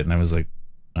watch it and I was like,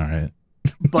 all right.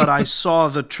 But I saw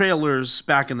the trailers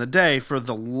back in the day for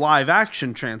the live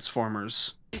action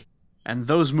Transformers, and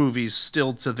those movies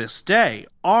still to this day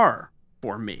are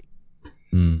for me.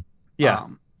 Yeah.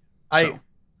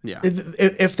 Yeah.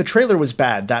 If the trailer was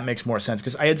bad, that makes more sense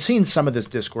because I had seen some of this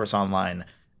discourse online,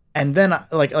 and then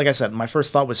like I said, my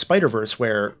first thought was Spider-Verse,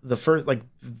 where the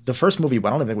first movie I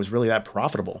don't even think was really that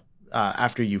profitable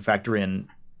after you factor in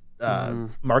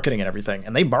marketing and everything,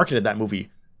 and they marketed that movie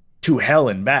to hell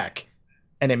and back,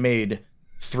 and it made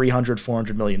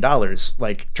 $300-400 million.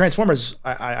 Like Transformers,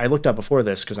 I looked up before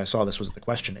this because I saw this was the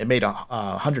question. It made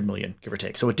 $100 million, give or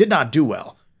take, so it did not do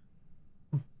well.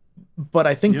 But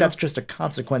I think that's just a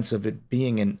consequence of it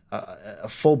being a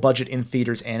full budget in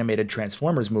theaters animated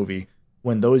Transformers movie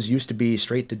when those used to be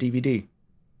straight to DVD.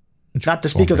 Not to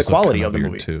speak of the quality of the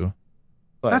movie. Too.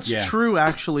 But, that's true,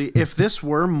 actually. If this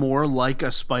were more like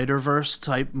a Spider-Verse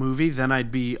type movie, then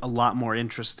I'd be a lot more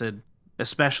interested,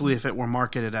 especially if it were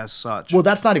marketed as such. Well,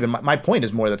 that's not even my point.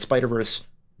 Is more that Spider-Verse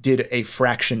did a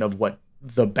fraction of what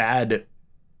the bad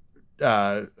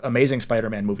Amazing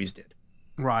Spider-Man movies did.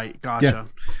 Right, gotcha.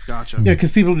 Yeah,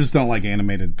 because people just don't like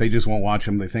animated. They just won't watch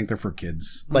them. They think they're for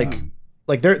kids. Like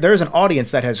there's an audience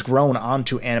that has grown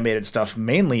onto animated stuff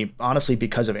mainly, honestly,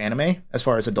 because of anime. As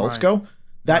far as adults go,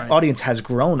 that audience has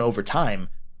grown over time.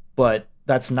 But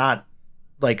that's not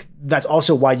that's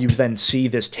also why you then see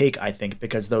this take. I think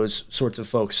because those sorts of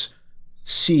folks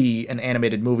see an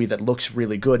animated movie that looks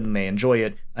really good and they enjoy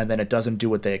it, and then it doesn't do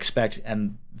what they expect,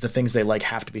 and the things they like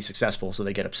have to be successful, so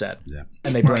they get upset. Yeah.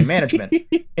 And they blame management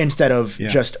instead of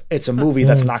just, it's a movie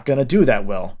that's not going to do that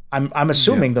well. I'm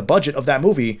assuming the budget of that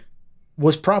movie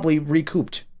was probably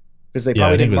recouped because they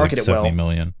probably didn't market it well. $70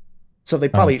 million. So they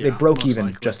probably they broke even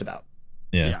likely. Just about.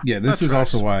 Yeah, this is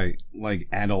also why like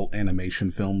adult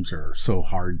animation films are so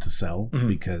hard to sell,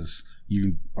 because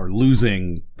you are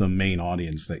losing the main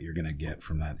audience that you're going to get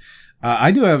from that.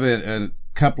 I do have a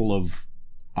couple of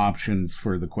options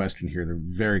for the question here. They're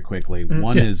very quickly.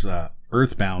 One is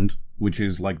Earthbound, which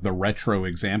is like the retro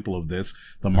example of this.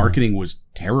 The marketing was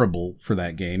terrible for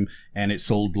that game, and it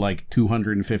sold like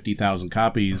 250,000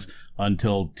 copies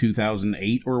until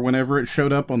 2008 or whenever it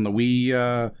showed up on the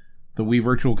Wii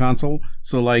Virtual Console.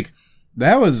 So like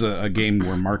that was a game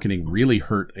where marketing really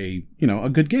hurt a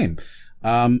good game.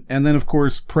 And then of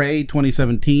course Prey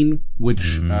 2017,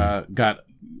 which got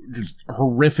just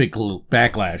horrific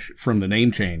backlash from the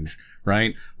name change,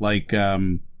 right? Like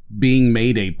being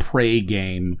made a Prey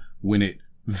game when it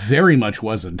very much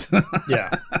wasn't.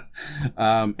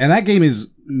 And that game is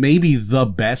maybe the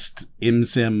best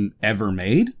ImSim ever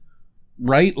made,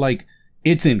 right? Like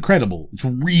it's incredible. It's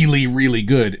really, really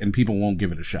good, and people won't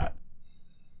give it a shot.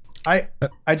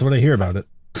 That's what I hear about it.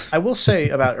 I will say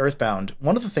about Earthbound,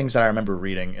 one of the things that I remember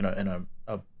reading in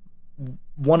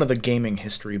one of the gaming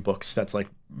history books that's like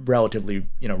relatively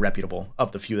reputable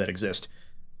of the few that exist.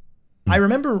 I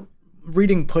remember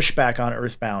reading pushback on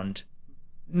Earthbound.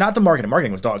 Not the marketing.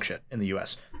 Marketing was dog shit in the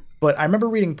US. But I remember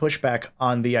reading pushback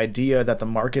on the idea that the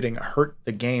marketing hurt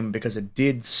the game because it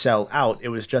did sell out. It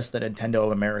was just that Nintendo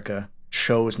of America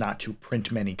chose not to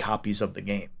print many copies of the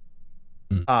game,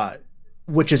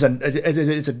 which is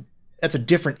that's a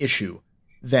different issue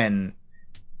than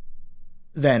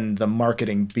the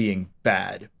marketing being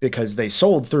bad, because they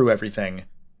sold through everything,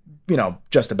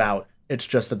 just about. It's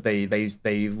just that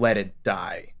they let it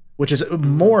die, which is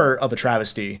more of a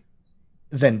travesty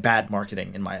than bad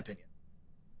marketing, in my opinion.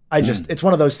 It's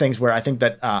one of those things where I think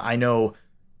that I know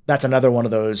that's another one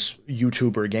of those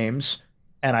YouTuber games.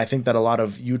 And I think that a lot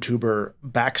of YouTuber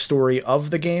backstory of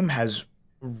the game has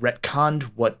retconned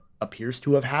what appears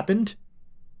to have happened,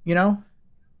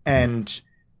 and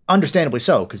understandably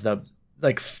so, because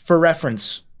for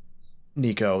reference,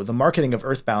 Nico, the marketing of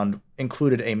Earthbound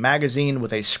included a magazine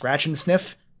with a scratch and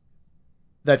sniff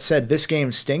that said, "This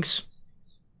game stinks."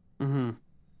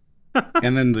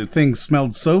 And then the thing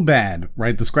smelled so bad,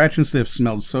 right? The scratch and sniff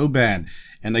smelled so bad,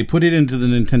 and they put it into the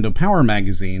Nintendo Power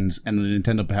magazines, and the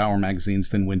Nintendo Power magazines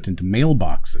then went into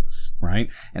mailboxes,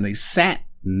 right? And they sat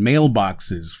in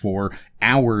mailboxes for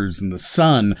hours in the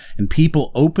sun, and people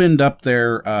opened up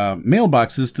their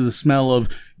mailboxes to the smell of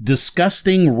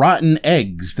disgusting rotten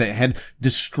eggs that had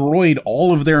destroyed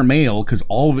all of their mail because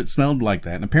all of it smelled like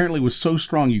that, and apparently was so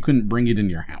strong you couldn't bring it in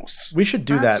your house. We should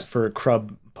do that for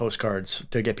Crub postcards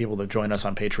to get people to join us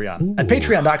on Patreon at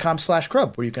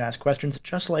patreon.com/Crub, where you can ask questions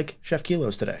just like Chef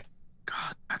Kilos today.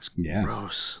 God, that's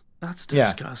gross. That's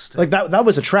disgusting. Like that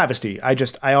was a travesty.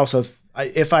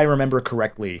 If I remember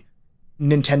correctly,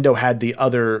 Nintendo had the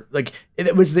other, like,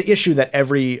 it was the issue that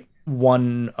every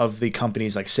one of the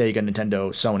companies like Sega, Nintendo,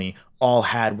 Sony all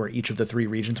had, where each of the three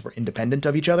regions were independent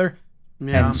of each other.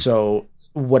 Yeah. And so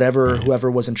whoever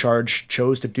was in charge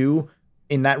chose to do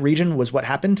in that region was what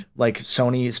happened. Like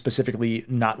Sony specifically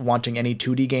not wanting any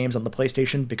 2D games on the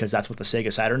PlayStation because that's what the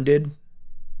Sega Saturn did.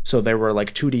 So there were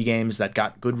like 2D games that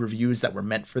got good reviews that were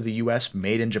meant for the US,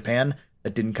 made in Japan,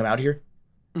 that didn't come out here.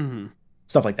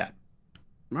 Stuff like that.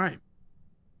 Right.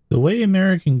 The way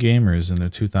American gamers in the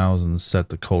 2000s set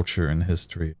the culture and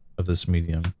history of this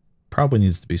medium probably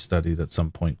needs to be studied at some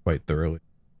point quite thoroughly.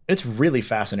 It's really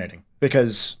fascinating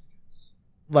because,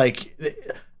 like,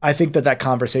 I think that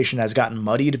conversation has gotten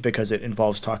muddied because it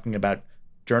involves talking about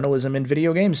journalism in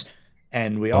video games,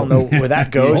 and we all know where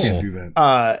that goes.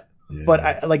 But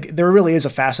there really is a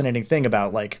fascinating thing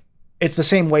about, like, it's the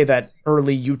same way that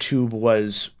early YouTube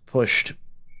was pushed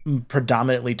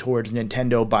predominantly towards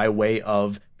Nintendo by way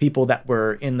of people that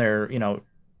were in their,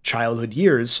 childhood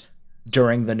years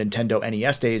during the Nintendo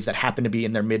NES days that happened to be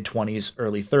in their mid-20s,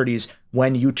 early 30s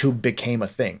when YouTube became a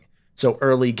thing. So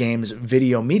early games,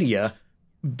 video media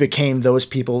became those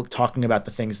people talking about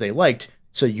the things they liked.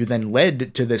 So you then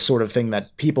led to this sort of thing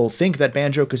that people think that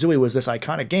Banjo-Kazooie was this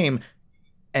iconic game,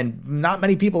 and not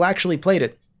many people actually played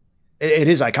it. It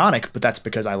is iconic, but that's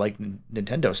because I like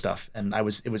Nintendo stuff and it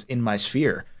was in my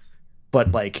sphere.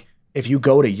 But like, if you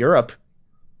go to Europe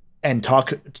and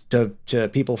talk to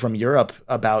people from Europe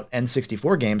about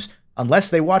N64 games, unless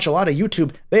they watch a lot of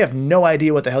YouTube, they have no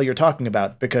idea what the hell you're talking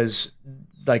about, because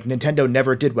like Nintendo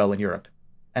never did well in Europe.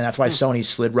 And that's why Sony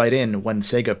slid right in when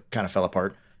Sega kind of fell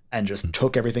apart and just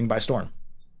took everything by storm.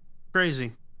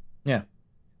 Crazy. Yeah.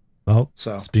 Well,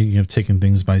 so speaking of taking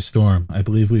things by storm, I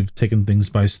believe we've taken things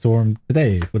by storm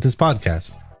today with this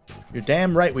podcast. You're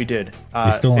damn right we did.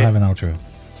 We still don't have an outro.